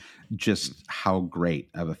forget just how great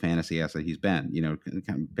of a fantasy asset he's been, kind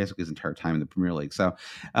of basically his entire time in the Premier League. So,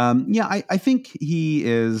 I think he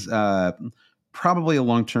is probably a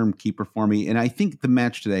long-term keeper for me. And I think the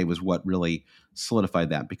match today was what really solidified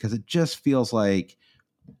that, because it just feels like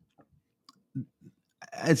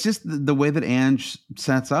it's just the way that Ange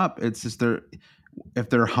sets up. It's just if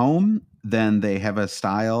they're home, then they have a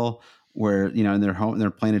style where, in their home,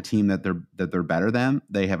 they're playing a team that they're better than.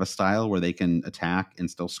 They have a style where they can attack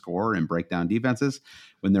and still score and break down defenses.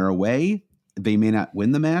 When they're away, they may not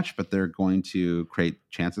win the match, but they're going to create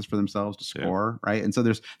chances for themselves to score, right? And so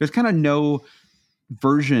there's kind of no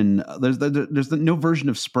version. There's no version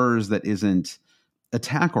of Spurs that isn't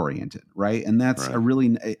attack oriented, right? And that's a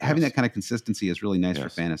really having that kind of consistency is really nice for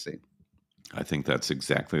fantasy. I think that's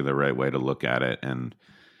exactly the right way to look at it. And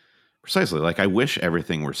precisely, like, I wish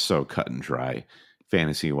everything were so cut and dry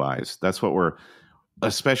fantasy wise. That's what we're,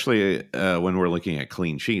 especially when we're looking at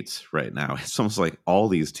clean sheets right now. It's almost like all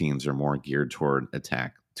these teams are more geared toward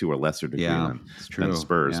attack to a lesser degree than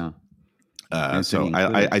Spurs. So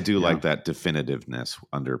I do like that definitiveness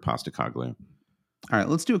under Postecoglou. All right,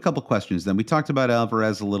 let's do a couple questions then. We talked about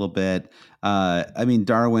Alvarez a little bit.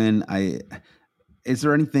 Darwin, is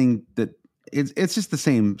there anything that it's just the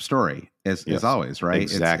same story as always, right?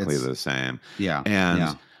 Exactly the same. Yeah.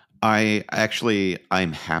 And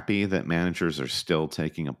I'm happy that managers are still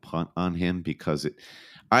taking a punt on him, because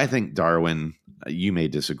I think Darwin, you may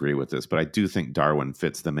disagree with this, but I do think Darwin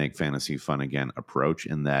fits the make fantasy fun again approach,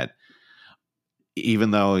 in that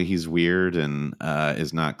even though he's weird and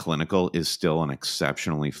is not clinical, is still an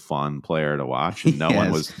exceptionally fun player to watch. And no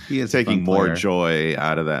one was taking more joy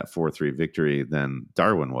out of that 4-3 victory than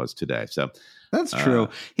Darwin was today. So that's true.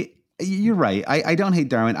 You're right. I don't hate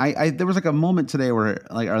Darwin. There was like a moment today where,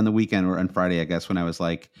 like, on the weekend or on Friday, I guess, when I was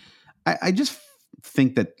like, I just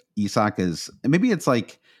think that Isak is, maybe it's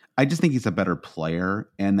like, I just think he's a better player,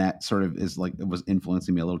 and that sort of is like, it was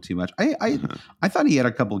influencing me a little too much. I thought he had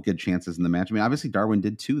a couple of good chances in the match. I mean, obviously Darwin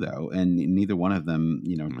did too, though, and neither one of them,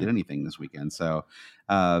 did anything this weekend. So,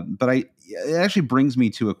 but it actually brings me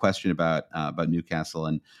to a question about Newcastle,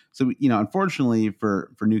 and so unfortunately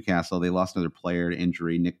for Newcastle, they lost another player to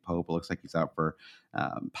injury. Nick Pope, it looks like he's out for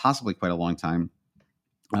possibly quite a long time,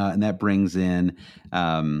 and that brings in.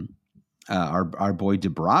 Our boy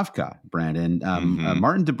Dubravka, Brandon,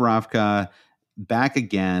 Martin Dubravka, back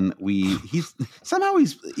again. He's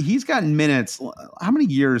gotten minutes. How many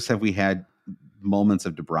years have we had moments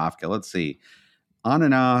of Dubravka? Let's see, on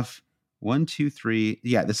and off. 1, 2, 3.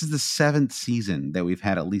 Yeah, this is the 7th season that we've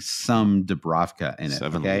had at least some Dubravka in it.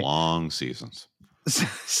 7 long seasons.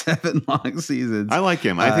 7 long seasons. I like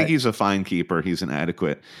him. I think he's a fine keeper. He's an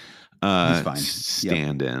adequate he's fine.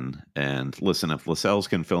 Stand in. And listen, if Lascelles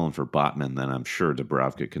can fill in for Botman, then I'm sure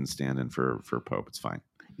Dubravka can stand in for Pope. It's fine.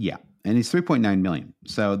 Yeah. And he's 3.9 million.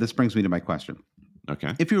 So this brings me to my question.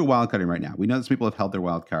 Okay. If you're wildcarding right now, we know that people have held their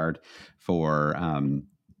wild card for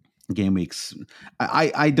game weeks.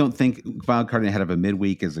 I don't think wildcarding ahead of a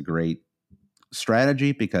midweek is a great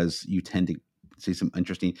strategy, because you tend to see some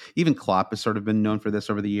interesting. Even Klopp has sort of been known for this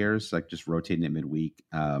over the years, like just rotating it midweek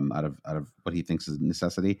out of what he thinks is a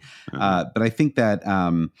necessity. But I think that,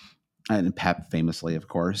 and Pep famously, of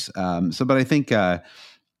course. But I think, I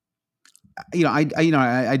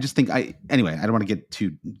just think anyway, I don't want to get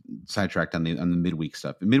too sidetracked on the midweek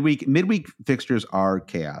stuff. Midweek fixtures are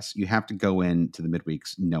chaos. You have to go into the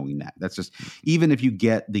midweeks knowing that. That's just, even if you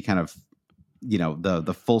get the kind of,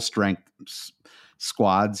 the full strength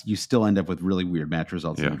squads, you still end up with really weird match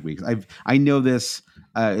results in midweeks. I know this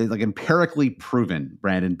like empirically proven,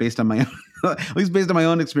 Brandon, based on my own, at least based on my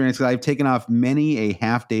own experience, because I've taken off many a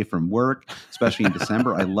half day from work, especially in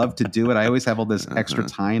December. I love to do it. I always have all this extra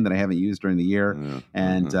time that I haven't used during the year,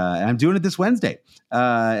 and I'm doing it this Wednesday.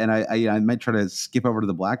 And I might try to skip over to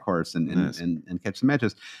the Black Horse and catch some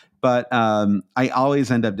matches. but I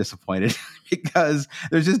always end up disappointed because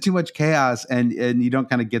there's just too much chaos, and you don't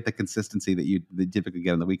kind of get the consistency that you typically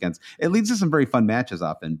get on the weekends. It leads to some very fun matches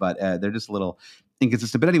often, but they're just a little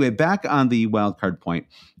inconsistent. But anyway, back on the wild card point,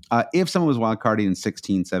 if someone was wild carding in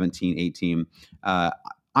 16, 17, 18,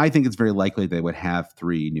 I think it's very likely they would have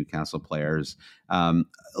 3 Newcastle players.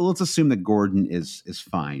 Let's assume that Gordon is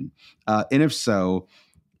fine. And if so,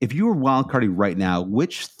 if you were wildcarding right now,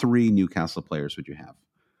 which 3 Newcastle players would you have?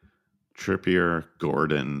 Trippier,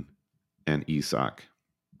 Gordon, and Isak.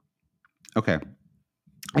 Okay.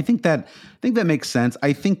 I think that makes sense.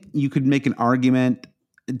 I think you could make an argument,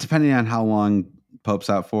 depending on how long Pope's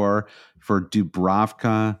out for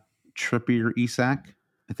Dubravka, Trippier, Isak.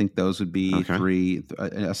 I think those would be 3,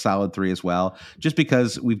 a solid 3 as well, just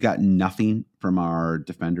because we've got nothing from our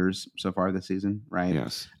defenders so far this season, right?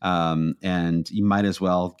 Yes. And you might as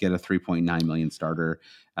well get a 3.9 million starter.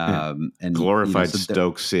 And glorified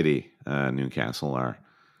Stoke City, Newcastle are.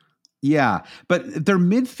 Yeah, but their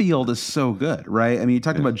midfield is so good, right? I mean, you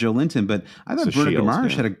talked about Joe Linton, but I thought Bruno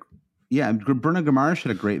Guimaraes Bruno Guimaraes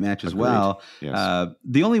had a great match as well. Yes.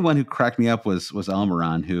 The only one who cracked me up was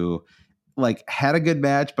Almiron, who had a good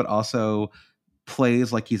match, but also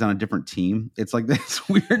plays like he's on a different team. It's like this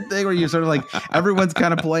weird thing where you're sort of everyone's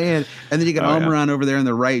kind of playing, and then you get Almiron over there on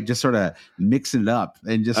the right, just sort of mixing it up,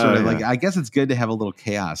 and just sort of I guess it's good to have a little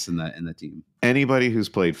chaos in the team. Anybody who's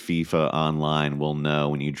played FIFA online will know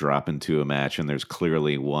when you drop into a match and there's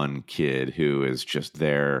clearly one kid who is just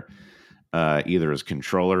there. Either his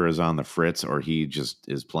controller is on the fritz or he just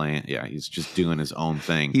is playing. Yeah, he's just doing his own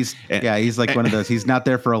thing. He's like one of those. He's not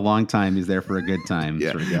there for a long time. He's there for a good time.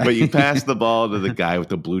 Yeah, sort of guy. But you pass the ball to the guy with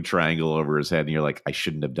the blue triangle over his head, and you're like, I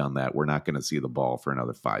shouldn't have done that. We're not going to see the ball for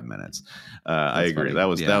another 5 minutes. I agree.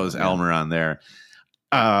 Funny. That was Almiron there.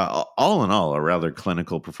 All in all, a rather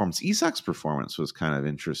clinical performance. Isak's performance was kind of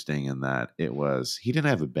interesting in that he didn't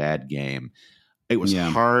have a bad game. It was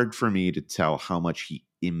hard for me to tell how much he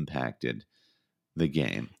impacted the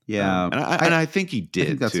game. Yeah. And I think he did. I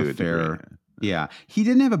think that's to a fair. degree. Yeah. He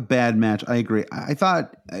didn't have a bad match. I agree. I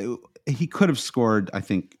thought he could have scored, I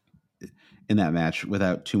think, in that match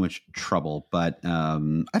without too much trouble, but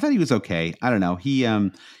I thought he was okay. I don't know. He's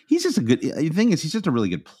just the thing is he's just a really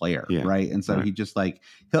good player, right? And so he just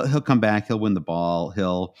he'll come back, he'll win the ball,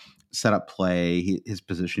 he'll set up play. His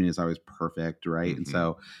positioning is always perfect, right? Mm-hmm. And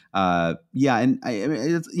so, and I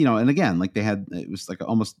mean, it's, and again, it was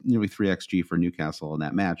almost nearly 3xG for Newcastle in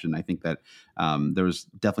that match, and I think that there was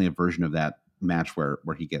definitely a version of that match where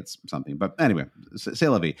he gets something. But anyway, c'est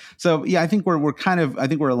la vie. So yeah, I think we're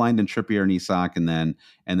aligned in Trippier and Isak, and then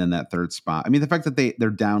that third spot. I mean, the fact that they're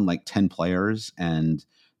down 10 players and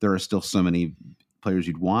there are still so many players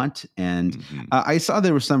you'd want. And I saw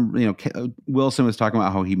there was some, Wilson was talking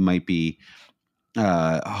about how he might be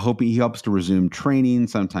hoping he hopes to resume training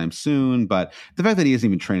sometime soon. But the fact that he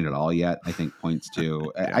hasn't even trained at all yet, I think points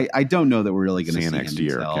to, I don't know that we're really going to see him next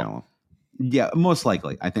year, Callum. Yeah, most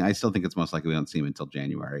likely. I still think it's most likely we don't see him until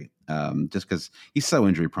January, just because he's so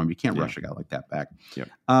injury prone. You can't rush a guy like that back. Yep.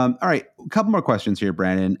 All right, a couple more questions here,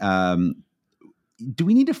 Brandon. Do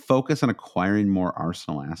we need to focus on acquiring more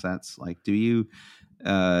Arsenal assets? Do you?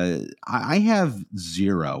 I have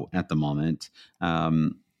 0 at the moment.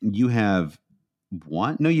 You have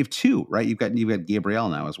 1? No, you have 2, right? You've got Gabriel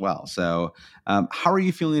now as well. So, how are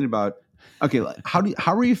you feeling about? Okay,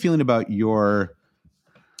 how are you feeling about your?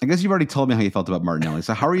 I guess you've already told me how you felt about Martinelli.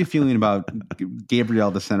 So, how are you feeling about Gabriel,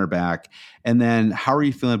 the center back, and then how are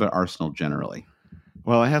you feeling about Arsenal generally?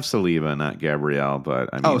 Well, I have Saliba, not Gabriel, but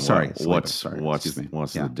I mean, what's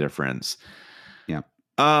the difference? Yeah.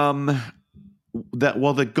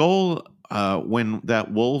 The goal when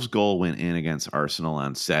that Wolves goal went in against Arsenal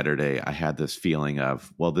on Saturday, I had this feeling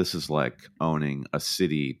of, well, this is like owning a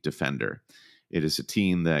City defender. It is a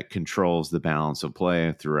team that controls the balance of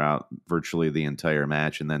play throughout virtually the entire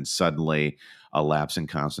match, and then suddenly a lapse in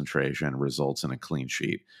concentration results in a clean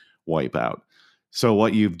sheet wipeout. So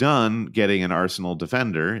what you've done getting an Arsenal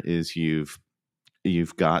defender is you've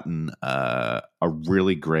gotten a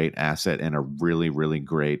really great asset and a really, really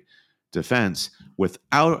great defense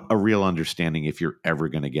without a real understanding if you're ever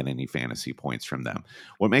going to get any fantasy points from them.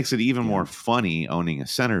 What makes it even more funny owning a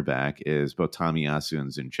center back is both Tomiyasu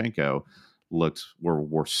and Zinchenko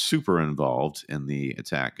were super involved in the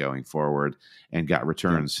attack going forward and got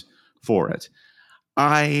returns for it.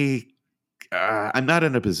 I'm not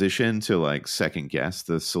in a position to second guess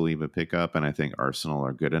the Saliba pickup, and I think Arsenal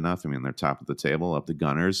are good enough. I mean, they're top of the table, up the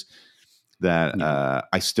Gunners. That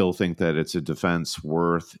I still think that it's a defense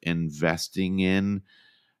worth investing in,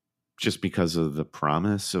 just because of the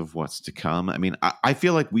promise of what's to come. I mean, I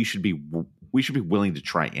feel like we should be we should be willing to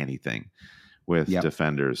try anything with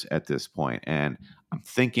defenders at this point. And I'm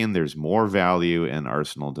thinking there's more value in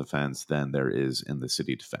Arsenal defense than there is in the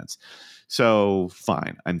City defense. So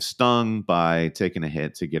fine. I'm stung by taking a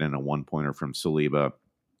hit to get in a 1-pointer from Saliba.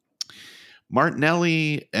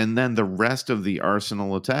 Martinelli and then the rest of the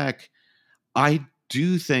Arsenal attack, I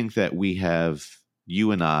do think that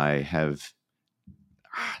you and I have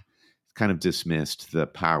kind of dismissed the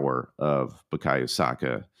power of Bukayo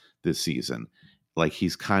Saka this season. Like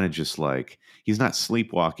he's kind of just like, he's not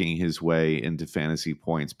sleepwalking his way into fantasy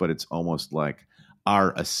points, but it's almost like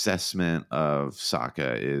our assessment of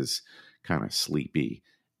Saka is kind of sleepy.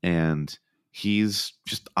 And he's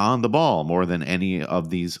just on the ball more than any of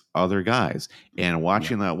these other guys. And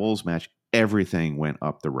watching that Wolves match, everything went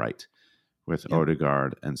up the right with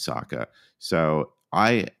Odegaard and Saka. So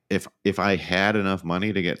if I had enough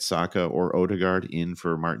money to get Saka or Odegaard in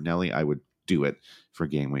for Martinelli, I would do it for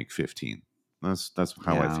game week 15. That's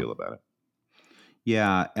how I feel about it.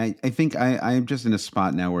 Yeah, I think I'm just in a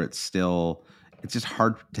spot now where it's just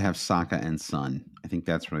hard to have Saka and Son. I think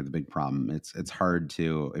that's really the big problem. It's hard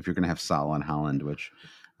to, if you're going to have Salah and Haaland, which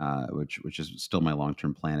is still my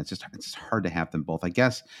long-term plan. It's hard to have them both. I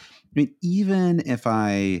guess. I mean, even if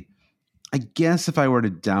I were to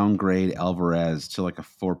downgrade Alvarez to like a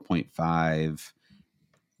 4.5,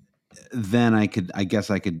 then I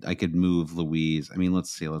could move Luiz. I mean,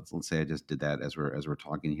 let's say I just did that as we're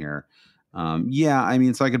talking here. I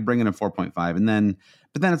mean, so I could bring in a 4.5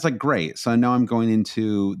 but then it's like, great. So now I'm going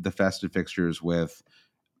into the festive fixtures with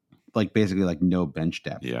like basically like no bench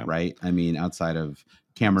depth, right? I mean, outside of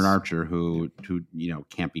Cameron Archer, who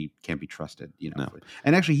can't be trusted, No.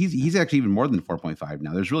 And actually, he's actually even more than 4.5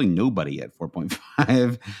 now. There's really nobody at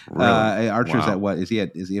 4.5. Really? Archer's at what? Is he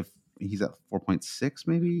at? He's at 4.6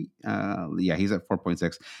 maybe? He's at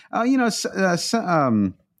 4.6.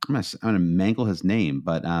 I'm going to mangle his name,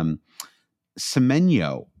 but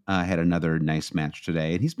Semenyo had another nice match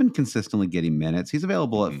today, and he's been consistently getting minutes. He's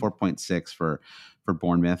available at 4.6 for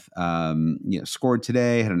Bournemouth. Scored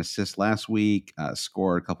today, had an assist last week,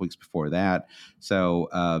 scored a couple weeks before that. So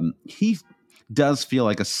he does feel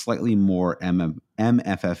like a slightly more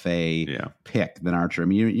MFFA pick than Archer. I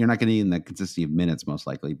mean, you're not going to need the consistency of minutes most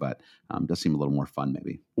likely, but does seem a little more fun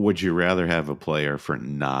maybe. Would you rather have a player for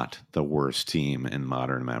not the worst team in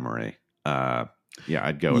modern memory?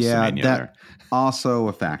 I'd go with Semenyo there. Also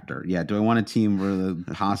a factor. Yeah, do I want a team where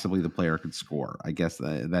possibly the player could score? I guess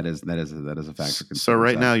that is a factor. So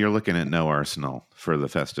right now you're looking at no Arsenal for the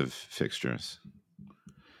festive fixtures.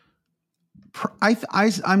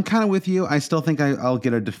 I'm kind of with you. I still think I'll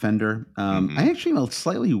get a defender. I actually am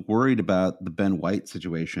slightly worried about the Ben White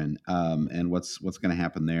situation and what's going to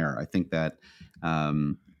happen there. I think that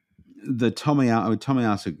the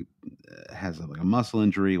Tomiyasu has a muscle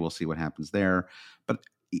injury. We'll see what happens there. But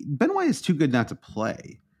Ben White is too good not to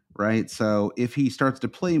play, right? So if he starts to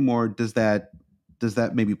play more, does that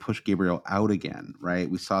maybe push Gabriel out again, right?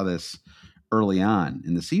 We saw this early on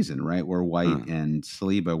in the season, right, where White and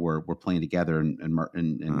Saliba were playing together,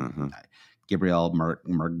 and Gabriel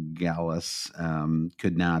Margalis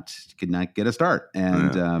could not get a start,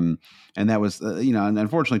 and that was and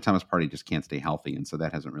unfortunately Thomas Partey just can't stay healthy, and so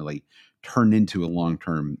that hasn't really turned into a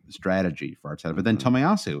long-term strategy for Arteta. But then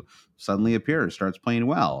Tomiyasu suddenly appears, starts playing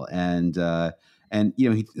well, and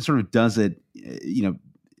he sort of does it,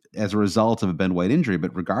 as a result of a Ben White injury.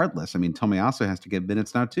 But regardless, I mean, Tomiyasu has to get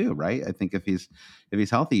minutes now too, right? I think if he's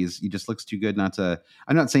healthy, he just looks too good not to.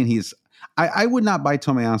 I'm not saying he's. I would not buy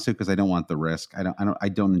Tomiyasu because I don't want the risk. I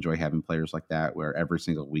don't enjoy having players like that where every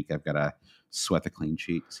single week I've got to sweat the clean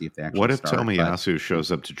sheet to see if they actually. What if Tomiyasu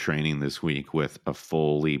shows up to training this week with a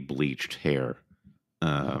fully bleached hair?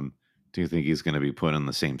 Do you think he's going to be put in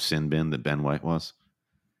the same sin bin that Ben White was?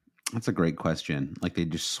 That's a great question. Like they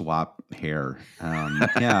just swap hair.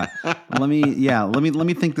 Let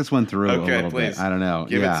me think this one through a little bit. I don't know.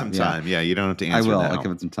 Give it some time. Yeah, you don't have to answer. I will. Now. I'll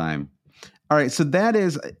give it some time. All right. So that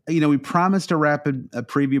is, we promised a rapid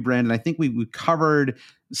preview, Brandon. I think we covered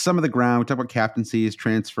some of the ground. We talked about captaincies,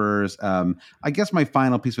 transfers. I guess my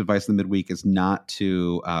final piece of advice in the midweek is not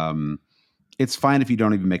to. It's fine if you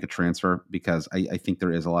don't even make a transfer because I think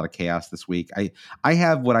there is a lot of chaos this week. I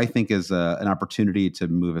have what I think is an opportunity to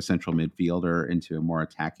move a central midfielder into a more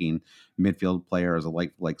attacking midfield player as a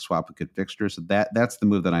like swap with good fixtures. So that's the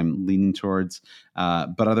move that I'm leaning towards.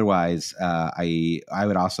 But otherwise, I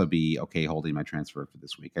would also be okay holding my transfer for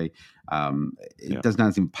this week. It does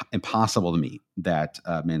not seem impossible to me that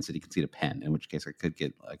Man City concede a pen, in which case I could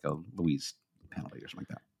get like a Luiz penalty or something like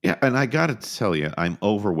that. Yeah, and I got to tell you, I'm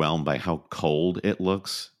overwhelmed by how cold it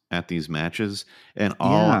looks at these matches, and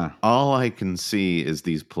all I can see is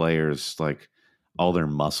these players, like, all their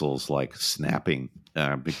muscles like snapping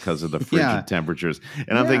because of the frigid temperatures.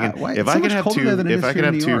 And I'm thinking, if I could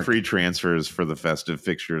have two free transfers for the festive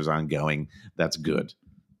fixtures ongoing, that's good.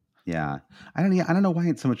 Yeah, I don't know why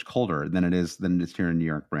it's so much colder than it is here in New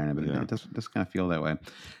York, Brandon. But it does kind of feel that way.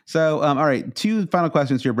 So, all right, 2 final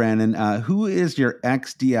questions here, Brandon. Who is your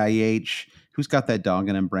ex-DIH? Who's got that dog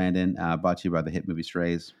in him, Brandon? Brought to you by the hit movie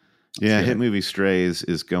Strays. Hit movie Strays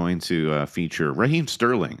is going to feature Raheem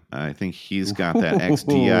Sterling. I think he's got that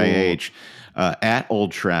ex-DIH at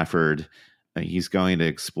Old Trafford. He's going to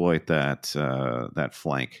exploit that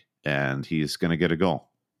flank, and he's going to get a goal.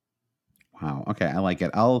 Wow. Okay, I like it.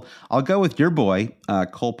 I'll go with your boy,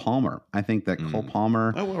 Cole Palmer. I think that Cole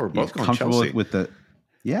Palmer. Oh, well, we're both going comfortable Chelsea. with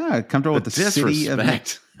the city of.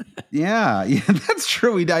 Yeah, that's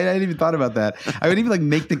true. I didn't even thought about that. I would even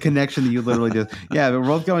make the connection that you literally did. Yeah, but we're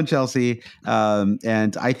both going Chelsea,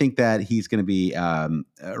 and I think that he's going to be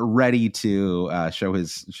ready to show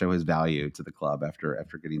his value to the club after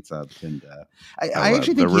getting subbed. And I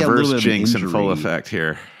actually think the he had a reverse little jinx bit of in full effect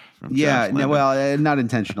here. Yeah, no, well, not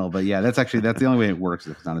intentional, but that's the only way it works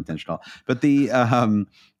if it's not intentional. But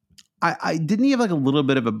I didn't he have a little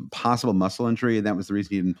bit of a possible muscle injury, and that was the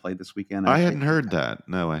reason he didn't play this weekend. I hadn't heard that.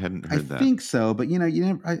 No, I hadn't heard that. I think so, but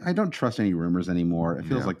I don't trust any rumors anymore. It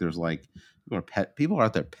feels like there's people are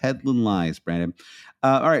out there peddling lies, Brandon.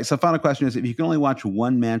 All right, so final question is: if you can only watch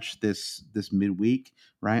one match this midweek,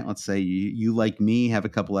 right? Let's say you like me have a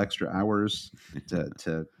couple extra hours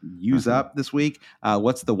to use up this week.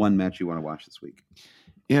 What's the one match you want to watch this week?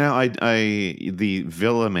 The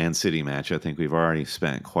Villa Man City match, I think we've already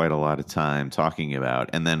spent quite a lot of time talking about.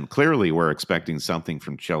 And then clearly we're expecting something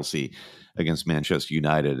from Chelsea against Manchester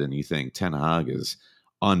United. And you think Ten Hag is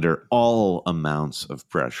under all amounts of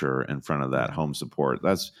pressure in front of that home support.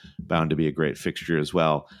 That's bound to be a great fixture as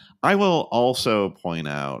well. I will also point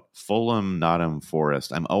out Fulham, Nottingham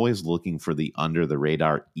Forest. I'm always looking for the under the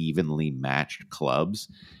radar, evenly matched clubs.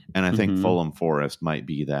 And I think Fulham Forest might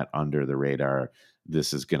be that under the radar.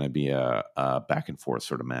 This is going to be a back and forth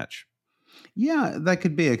sort of match. Yeah, that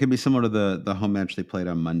could be. It could be similar to the home match they played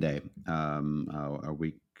on Monday a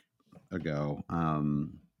week ago.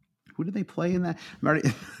 Who did they play in that?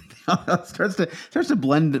 It starts to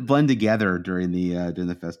blend together during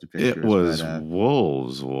the festive fixtures. It was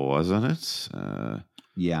Wolves, wasn't it?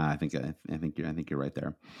 Yeah, I think you're right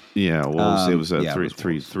there. Yeah, Wolves. It was a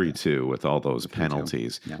 3-2 with all those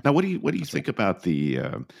penalties. Yeah. Now, what do you think about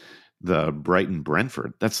the Brighton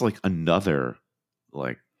Brentford? That's another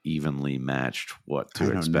evenly matched what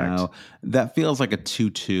to expect. I don't know. That feels like a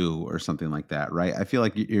 2-2 or something like that, right? I feel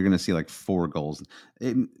like you're going to see 4 goals.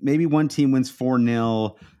 Maybe one team wins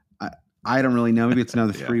 4-0. I don't really know. Maybe it's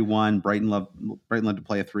another 3-1. Brighton love to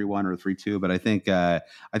play a 3-1 or a 3-2, but I think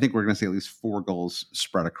we're going to see at least 4 goals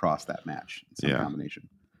spread across that match in some combination.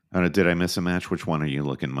 Did I miss a match? Which one are you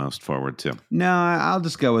looking most forward to? No, I'll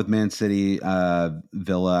just go with Man City,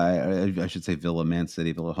 Villa. I should say Villa, Man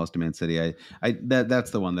City, Villa host to Man City.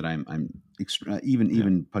 That's the one that I'm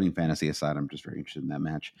even putting fantasy aside. I'm just very interested in that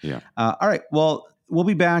match. Yeah. All right. Well, we'll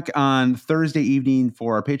be back on Thursday evening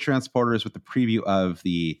for our Patreon supporters with the preview of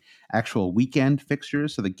the actual weekend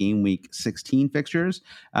fixtures, so the game week 16 fixtures.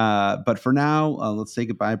 But for now, let's say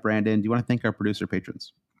goodbye, Brandon. Do you want to thank our producer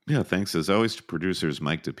patrons? Yeah, thanks as always to producers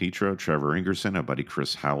Mike DePietro, Trevor Ingerson, our buddy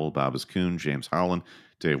Chris Howell, Babas Kuhn, James Holland,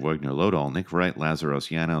 Dave Wagner Lodahl, Nick Wright, Lazaros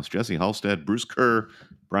Llanos, Jesse Halstead, Bruce Kerr,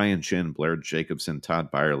 Brian Chin, Blair Jacobson, Todd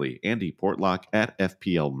Byerly, Andy Portlock at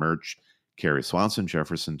FPL Merch, Kerry Swanson,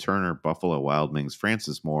 Jefferson Turner, Buffalo Wild Wings,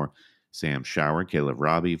 Francis Moore, Sam Shower, Caleb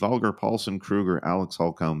Robbie, Volker Paulson, Kruger, Alex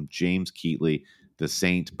Holcomb, James Keatley, The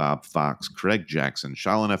Saint, Bob Fox, Craig Jackson,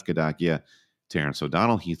 Shalin F. Kadakia, Terrence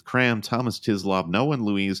O'Donnell, Heath Cram, Thomas Tislov, Noah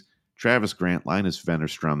Louise, Travis Grant, Linus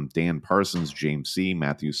Vennerstrom, Dan Parsons, James C.,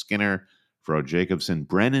 Matthew Skinner, Fro Jacobson,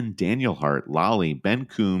 Brennan, Daniel Hart, Lolly, Ben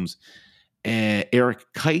Coombs, Eric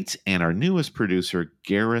Kite, and our newest producer,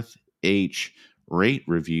 Gareth H. Rate,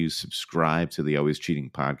 review, subscribe to the Always Cheating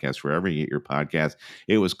podcast, wherever you get your podcast.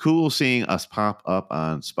 It was cool seeing us pop up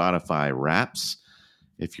on Spotify Wraps.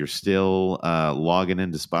 If you're still logging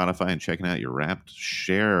into Spotify and checking out your Wrapped,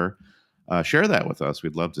 share that with us.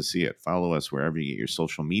 We'd love to see it. Follow us wherever you get your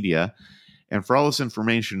social media. And for all this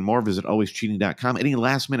information and more, visit alwayscheating.com. Any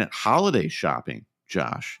last-minute holiday shopping,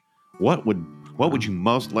 Josh? What would you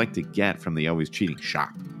most like to get from the Always Cheating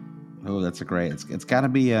shop? Oh, that's a great. It's got to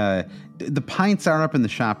be. The pints are up in the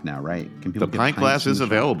shop now, right? Can people? The pint glass is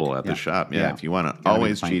available at the shop. Yeah, if you want to.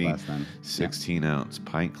 Always Cheating, 16-ounce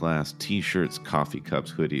pint glass, T-shirts, coffee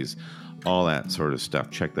cups, hoodies, all that sort of stuff.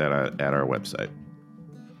 Check that out at our website.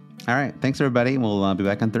 All right. Thanks, everybody. We'll be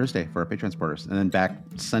back on Thursday for our Patreon supporters, and then back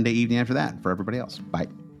Sunday evening after that for everybody else. Bye.